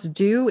many of us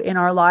do in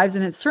our lives.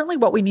 And it's certainly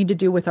what we need to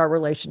do with our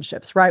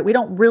relationships, right?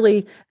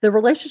 The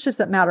relationships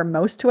that matter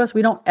most to us,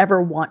 we don't ever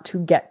want to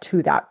get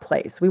to that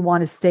place. We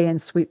want to stay in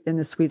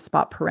the sweet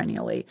spot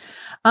perennially.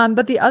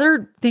 But the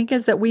other thing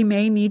is that we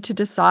may need to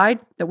decide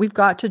that we've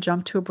got to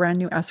jump to a brand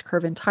new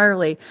S-curve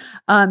entirely.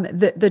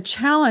 The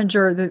challenge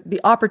or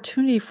the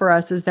opportunity for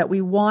us is that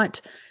we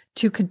want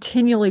to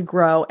continually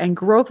grow, and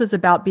growth is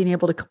about being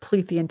able to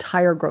complete the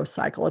entire growth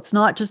cycle. It's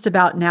not just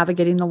about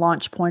navigating the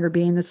launch point or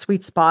being in the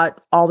sweet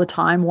spot all the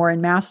time or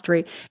in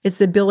mastery. It's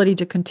the ability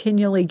to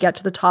continually get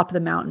to the top of the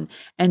mountain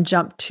and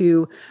jump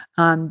to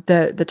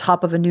the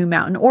top of a new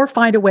mountain, or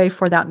find a way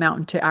for that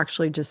mountain to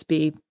actually just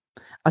be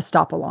a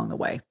stop along the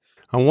way.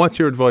 And what's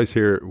your advice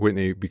here,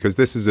 Whitney? Because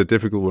this is a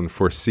difficult one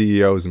for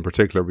CEOs in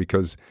particular,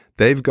 because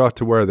they've got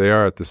to where they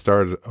are at the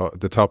start,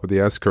 the top of the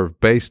S-curve,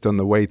 based on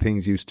the way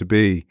things used to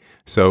be.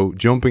 So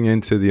jumping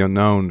into the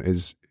unknown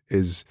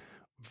is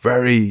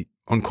very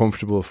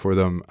uncomfortable for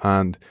them.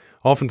 And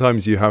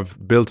oftentimes you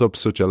have built up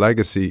such a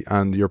legacy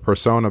and your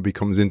persona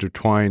becomes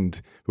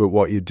intertwined with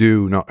what you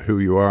do, not who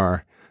you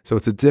are. So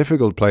it's a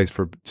difficult place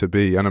to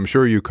be. And I'm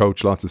sure you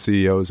coach lots of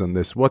CEOs on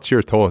this. What's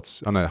your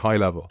thoughts on a high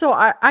level? So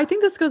I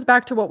think this goes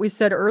back to what we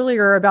said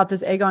earlier about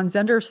this Egon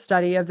Zehnder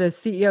study of the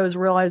CEOs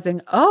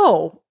realizing,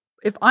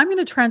 if I'm going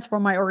to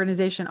transform my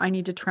organization, I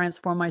need to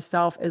transform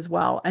myself as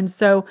well. And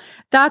so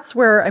that's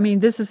where,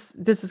 this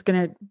is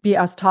going to be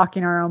us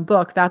talking our own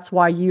book. That's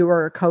why you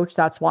are a coach.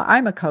 That's why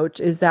I'm a coach,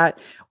 is that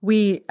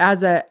we,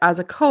 as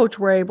a coach,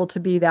 we're able to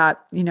be that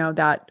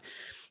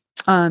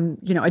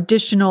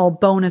additional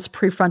bonus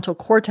prefrontal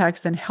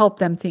cortex and help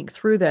them think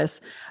through this.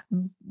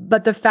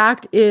 But the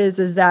fact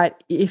is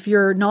that if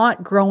you're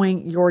not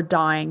growing, you're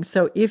dying.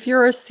 So if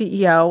you're a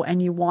CEO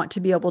and you want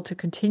to be able to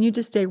continue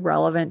to stay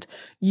relevant,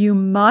 you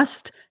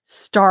must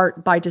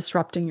start by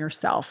disrupting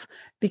yourself,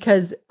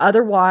 because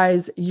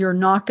otherwise you're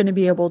not going to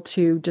be able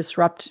to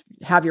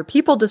have your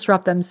people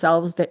disrupt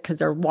themselves, because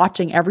they're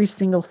watching every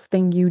single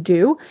thing you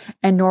do,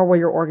 and nor will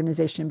your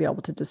organization be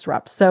able to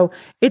disrupt. So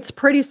it's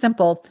pretty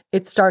simple.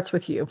 It starts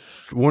with you.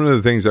 One of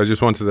the things I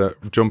just wanted to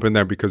jump in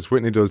there, because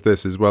Whitney does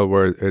this as well,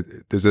 where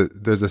there's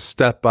a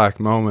step back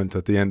moment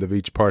at the end of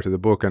each part of the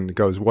book, and it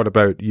goes, what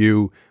about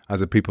you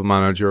as a people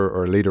manager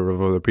or leader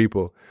of other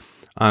people?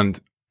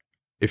 And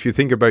if you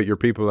think about your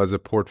people as a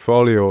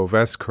portfolio of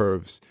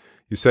S-curves,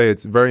 you say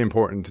it's very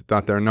important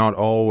that they're not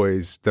all at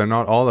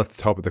the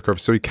top of the curve.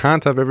 So you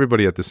can't have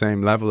everybody at the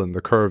same level in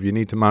the curve. You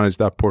need to manage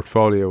that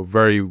portfolio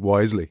very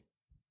wisely.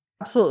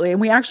 Absolutely. And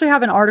we actually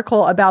have an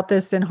article about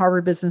this in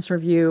Harvard Business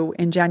Review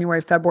in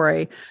January,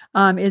 February,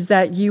 is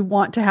that you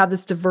want to have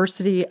this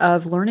diversity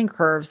of learning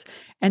curves.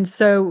 And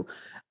so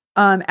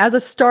as a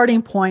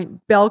starting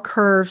point, bell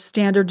curve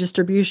standard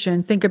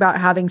distribution, think about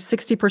having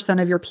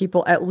 60% of your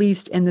people at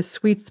least in the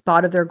sweet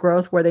spot of their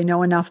growth where they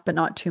know enough but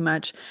not too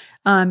much.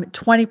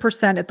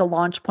 20% at the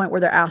launch point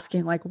where they're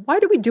asking, like, why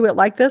do we do it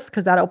like this?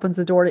 Because that opens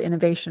the door to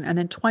innovation. And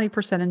then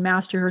 20% in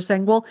mastery who are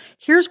saying, well,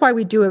 here's why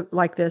we do it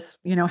like this.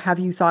 Have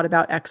you thought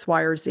about X,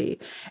 Y, or Z?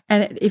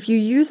 And if you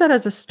use that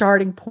as a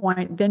starting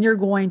point, then you're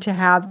going to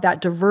have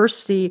that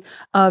diversity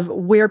of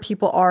where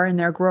people are in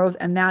their growth.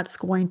 And that's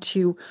going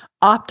to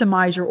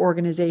optimize your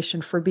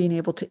organization for being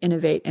able to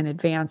innovate and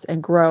advance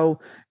and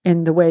grow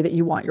in the way that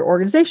you want your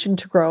organization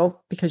to grow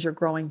because you're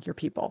growing your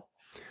people.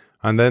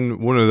 And then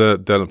one of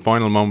the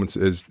final moments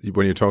is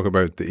when you talk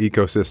about the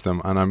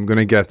ecosystem. And I'm going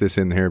to get this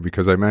in here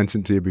because I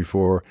mentioned to you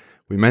before,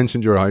 we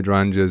mentioned your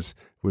hydrangeas,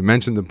 we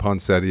mentioned the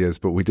poinsettias,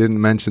 but we didn't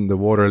mention the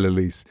water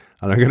lilies.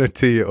 And I'm going to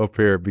tee you up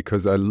here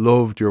because I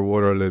loved your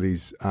water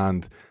lilies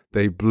and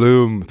they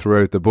bloom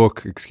throughout the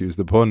book, excuse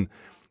the pun.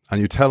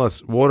 And you tell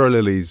us water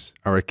lilies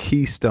are a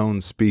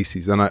keystone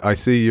species. And I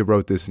see you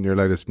wrote this in your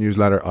latest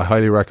newsletter. I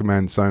highly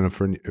recommend signing up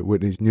for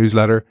Whitney's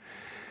newsletter.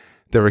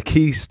 They're a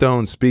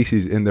keystone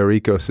species in their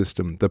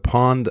ecosystem. The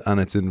pond and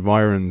its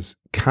environs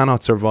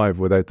cannot survive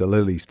without the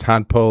lilies.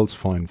 Tadpoles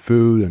find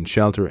food and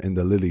shelter in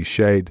the lily's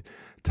shade.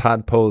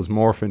 Tadpoles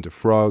morph into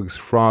frogs.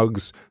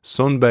 Frogs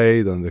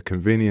sunbathe on the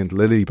convenient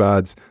lily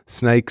pads.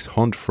 Snakes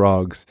hunt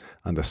frogs,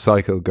 and the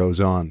cycle goes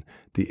on.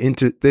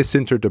 This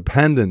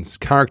interdependence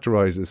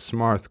characterizes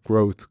smart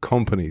growth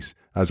companies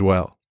as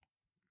well.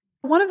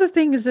 One of the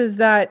things is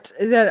that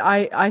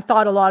I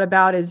thought a lot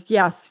about is,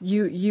 yes,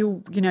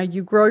 you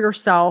grow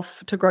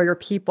yourself to grow your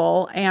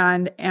people,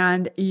 and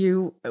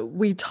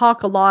we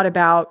talk a lot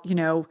about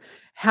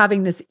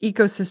having this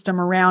ecosystem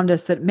around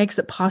us that makes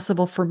it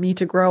possible for me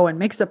to grow and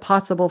makes it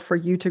possible for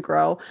you to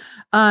grow.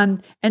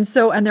 And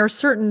there are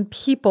certain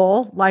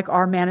people like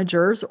our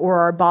managers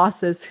or our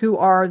bosses who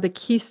are the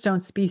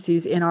keystone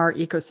species in our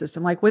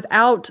ecosystem. Like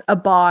without a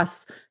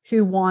boss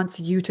who wants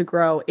you to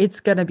grow, it's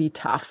going to be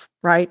tough,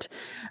 right?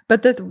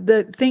 But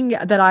the thing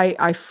that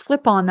I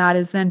flip on that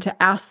is then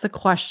to ask the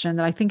question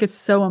that I think is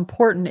so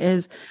important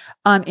is,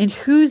 in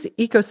whose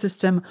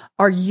ecosystem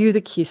are you the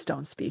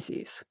keystone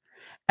species?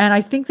 And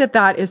I think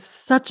that is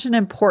such an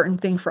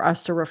important thing for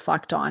us to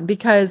reflect on,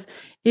 because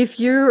if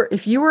you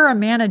are a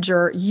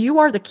manager, you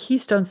are the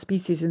keystone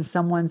species in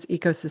someone's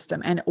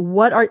ecosystem. And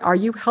what are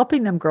you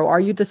helping them grow? Are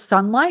you the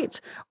sunlight,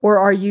 or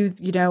are you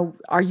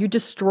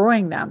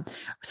destroying them?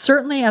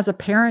 Certainly as a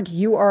parent,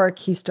 you are a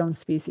keystone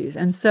species.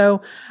 And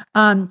so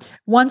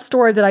one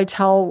story that I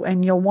tell,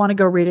 and you'll want to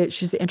go read it,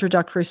 she's the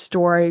introductory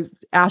story,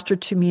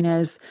 Astrid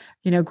Tuminez,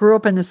 grew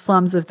up in the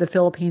slums of the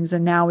Philippines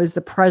and now is the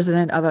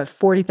president of a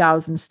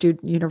 40,000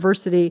 student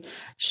university.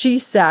 She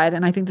said,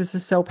 and I think this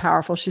is so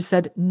powerful, she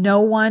said, no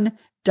one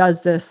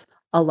does this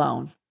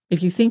alone.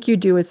 If you think you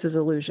do, it's a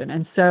delusion.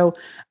 And so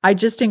I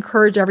just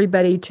encourage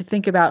everybody to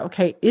think about,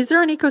 okay, is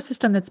there an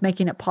ecosystem that's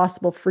making it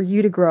possible for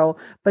you to grow?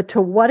 But to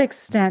what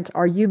extent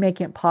are you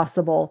making it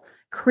possible,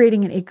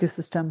 creating an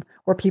ecosystem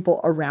where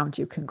people around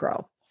you can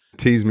grow?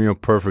 Tease me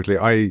up perfectly.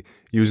 I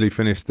usually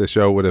finish the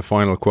show with a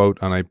final quote,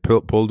 and I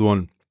pulled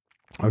one.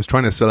 I was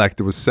trying to select,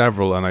 there was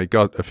several, and I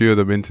got a few of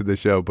them into the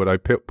show, but I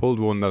pulled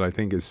one that I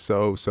think is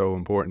so, so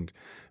important.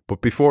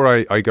 But before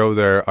I go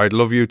there, I'd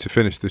love you to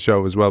finish the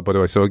show as well, by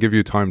the way, so I'll give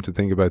you time to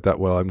think about that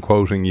while I'm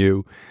quoting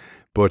you.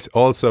 But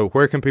also,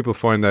 where can people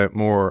find out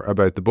more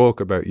about the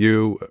book, about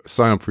you,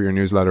 sign up for your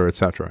newsletter,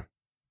 etc.?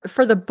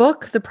 For the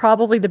book,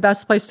 probably the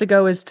best place to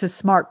go is to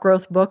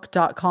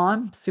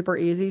smartgrowthbook.com. Super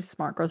easy,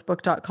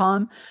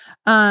 smartgrowthbook.com.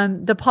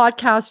 The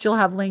podcast, you'll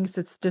have links.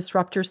 It's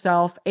Disrupt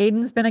Yourself.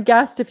 Aiden's been a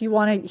guest. If you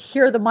want to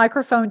hear the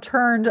microphone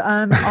turned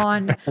on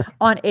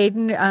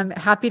Aiden, I'm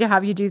happy to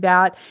have you do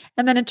that.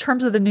 And then in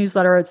terms of the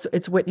newsletter, it's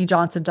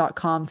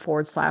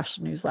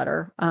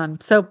whitneyjohnson.com/newsletter.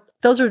 So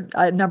those are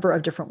a number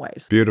of different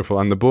ways. Beautiful.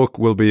 And the book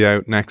will be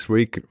out next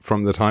week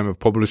from the time of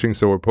publishing.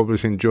 So we're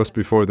publishing just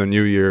before the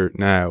new year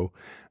now.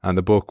 And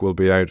the book will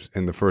be out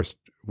in the first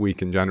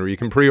week in January. You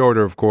can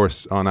pre-order, of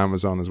course, on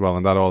Amazon as well.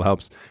 And that all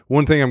helps.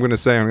 One thing I'm going to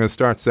say, I'm going to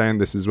start saying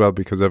this as well,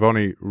 because I've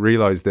only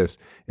realized this,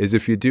 is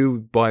if you do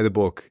buy the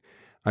book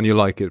and you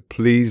like it,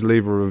 please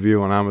leave a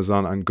review on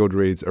Amazon and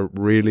Goodreads. It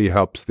really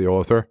helps the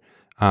author.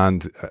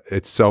 And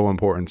it's so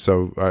important.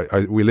 So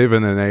we live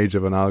in an age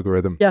of an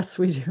algorithm. Yes,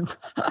 we do.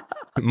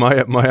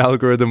 My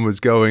algorithm was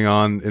going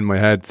on in my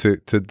head to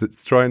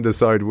try and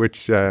decide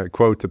which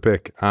quote to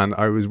pick. And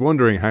I was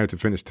wondering how to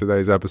finish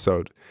today's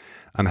episode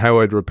and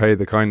how I'd repay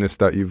the kindness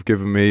that you've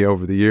given me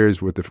over the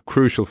years with the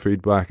crucial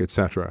feedback,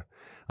 etc.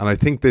 And I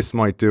think this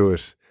might do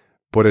it,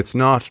 but it's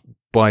not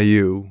by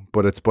you,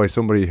 but it's by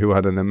somebody who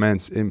had an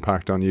immense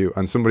impact on you,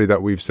 and somebody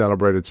that we've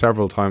celebrated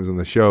several times on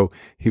the show.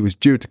 He was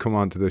due to come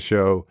onto the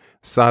show.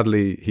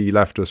 Sadly, he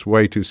left us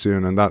way too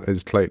soon, and that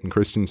is Clayton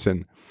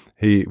Christensen.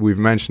 We've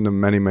mentioned him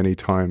many, many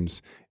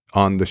times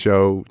on the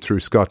show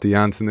through Scott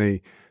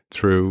D'Antoni,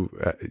 through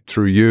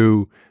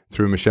you,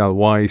 through Michelle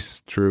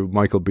Weiss, through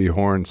Michael B.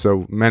 Horn.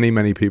 So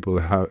many people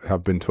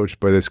have been touched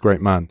by this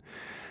great man.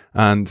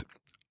 And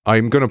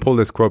I'm going to pull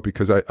this quote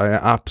because I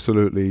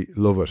absolutely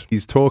love it.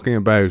 He's talking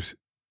about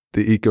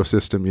the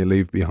ecosystem you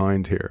leave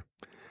behind here.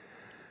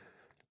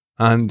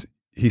 And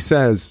he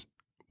says,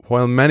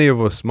 while many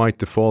of us might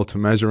default to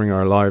measuring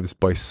our lives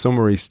by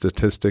summary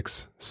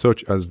statistics,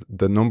 such as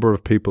the number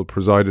of people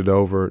presided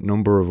over,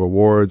 number of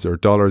awards or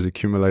dollars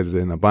accumulated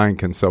in a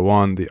bank and so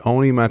on, the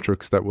only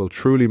metrics that will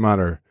truly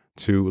matter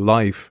to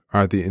life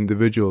are the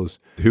individuals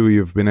who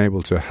you've been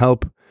able to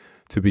help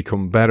to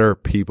become better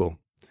people.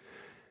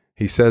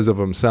 He says of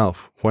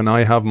himself, when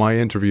I have my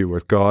interview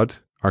with God,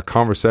 our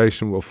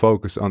conversation will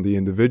focus on the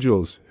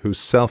individuals whose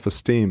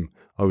self-esteem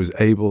I was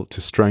able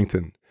to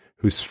strengthen,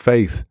 whose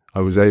faith I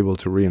was able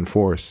to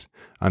reinforce,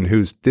 and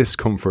whose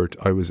discomfort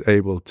I was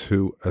able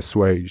to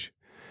assuage.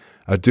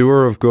 A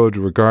doer of good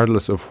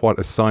regardless of what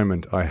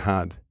assignment I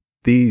had.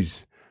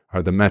 These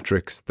are the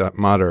metrics that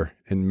matter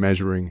in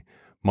measuring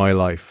my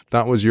life.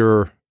 That was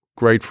your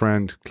great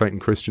friend, Clayton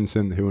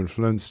Christensen, who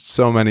influenced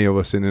so many of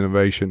us in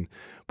innovation.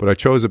 But I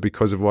chose it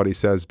because of what he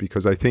says,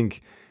 because I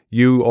think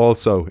you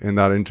also, in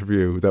that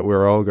interview that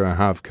we're all going to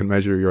have, can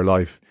measure your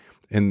life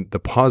in the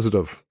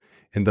positive,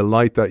 in the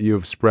light that you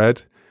have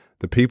spread,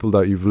 the people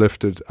that you've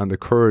lifted, and the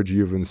courage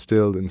you've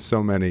instilled in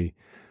so many.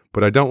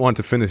 But I don't want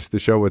to finish the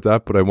show with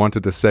that, but I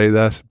wanted to say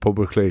that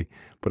publicly.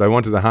 But I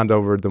wanted to hand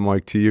over the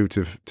mic to you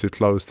to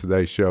close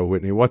today's show.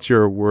 Whitney, what's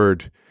your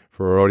word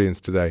for our audience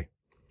today?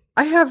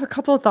 I have a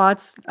couple of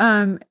thoughts.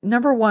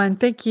 Number one,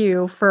 thank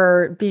you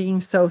for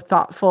being so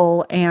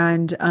thoughtful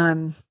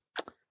and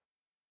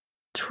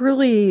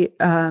truly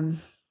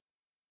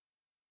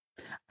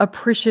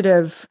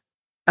appreciative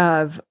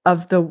of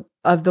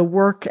the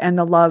work and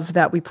the love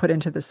that we put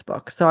into this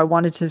book. So I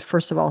wanted to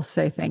first of all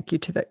say thank you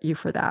to you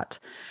for that.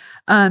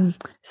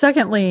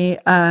 Secondly,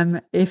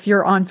 if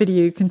you're on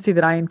video, you can see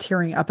that I am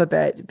tearing up a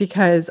bit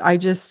because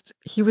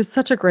he was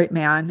such a great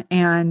man.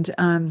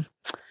 And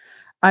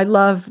I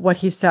love what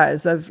he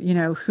says of,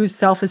 whose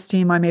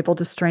self-esteem I'm able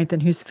to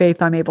strengthen, whose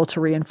faith I'm able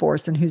to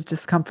reinforce, and whose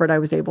discomfort I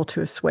was able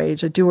to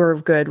assuage, a doer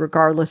of good,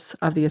 regardless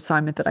of the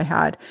assignment that I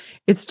had.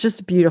 It's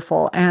just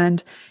beautiful.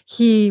 And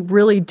he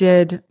really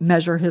did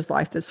measure his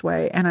life this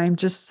way. And I'm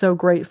just so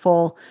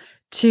grateful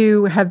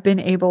to have been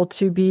able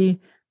to be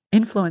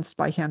influenced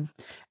by him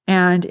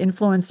and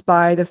influenced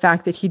by the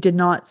fact that he did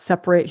not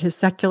separate his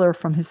secular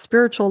from his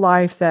spiritual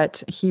life,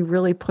 that he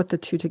really put the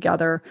two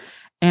together.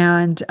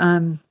 And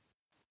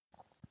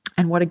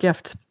what a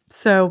gift.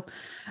 So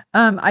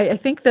I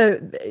think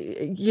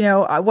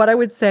what I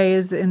would say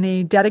is in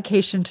the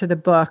dedication to the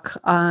book,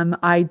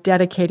 I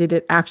dedicated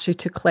it actually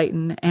to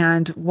Clayton.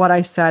 And what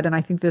I said, and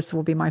I think this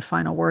will be my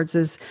final words,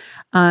 is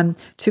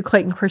to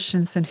Clayton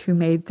Christensen, who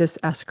made this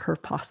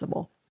S-curve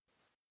possible.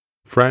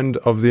 Friend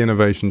of the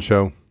Innovation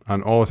Show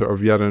and author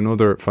of yet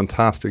another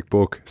fantastic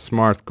book,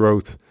 Smart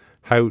Growth,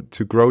 How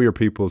to Grow Your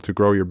People to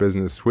Grow Your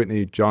Business,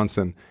 Whitney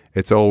Johnson.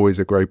 It's always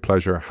a great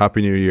pleasure.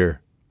 Happy New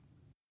Year.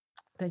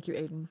 Thank you,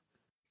 Aidan.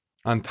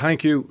 And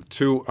thank you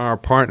to our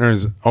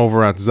partners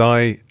over at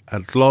Zai, a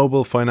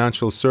global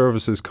financial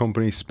services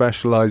company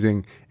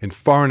specializing in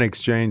foreign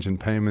exchange and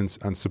payments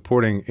and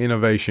supporting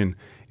innovation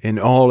in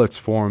all its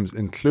forms,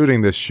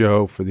 including this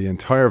show for the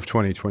entire of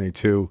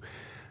 2022.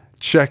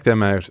 Check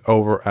them out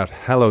over at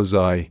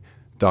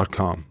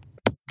hellozai.com.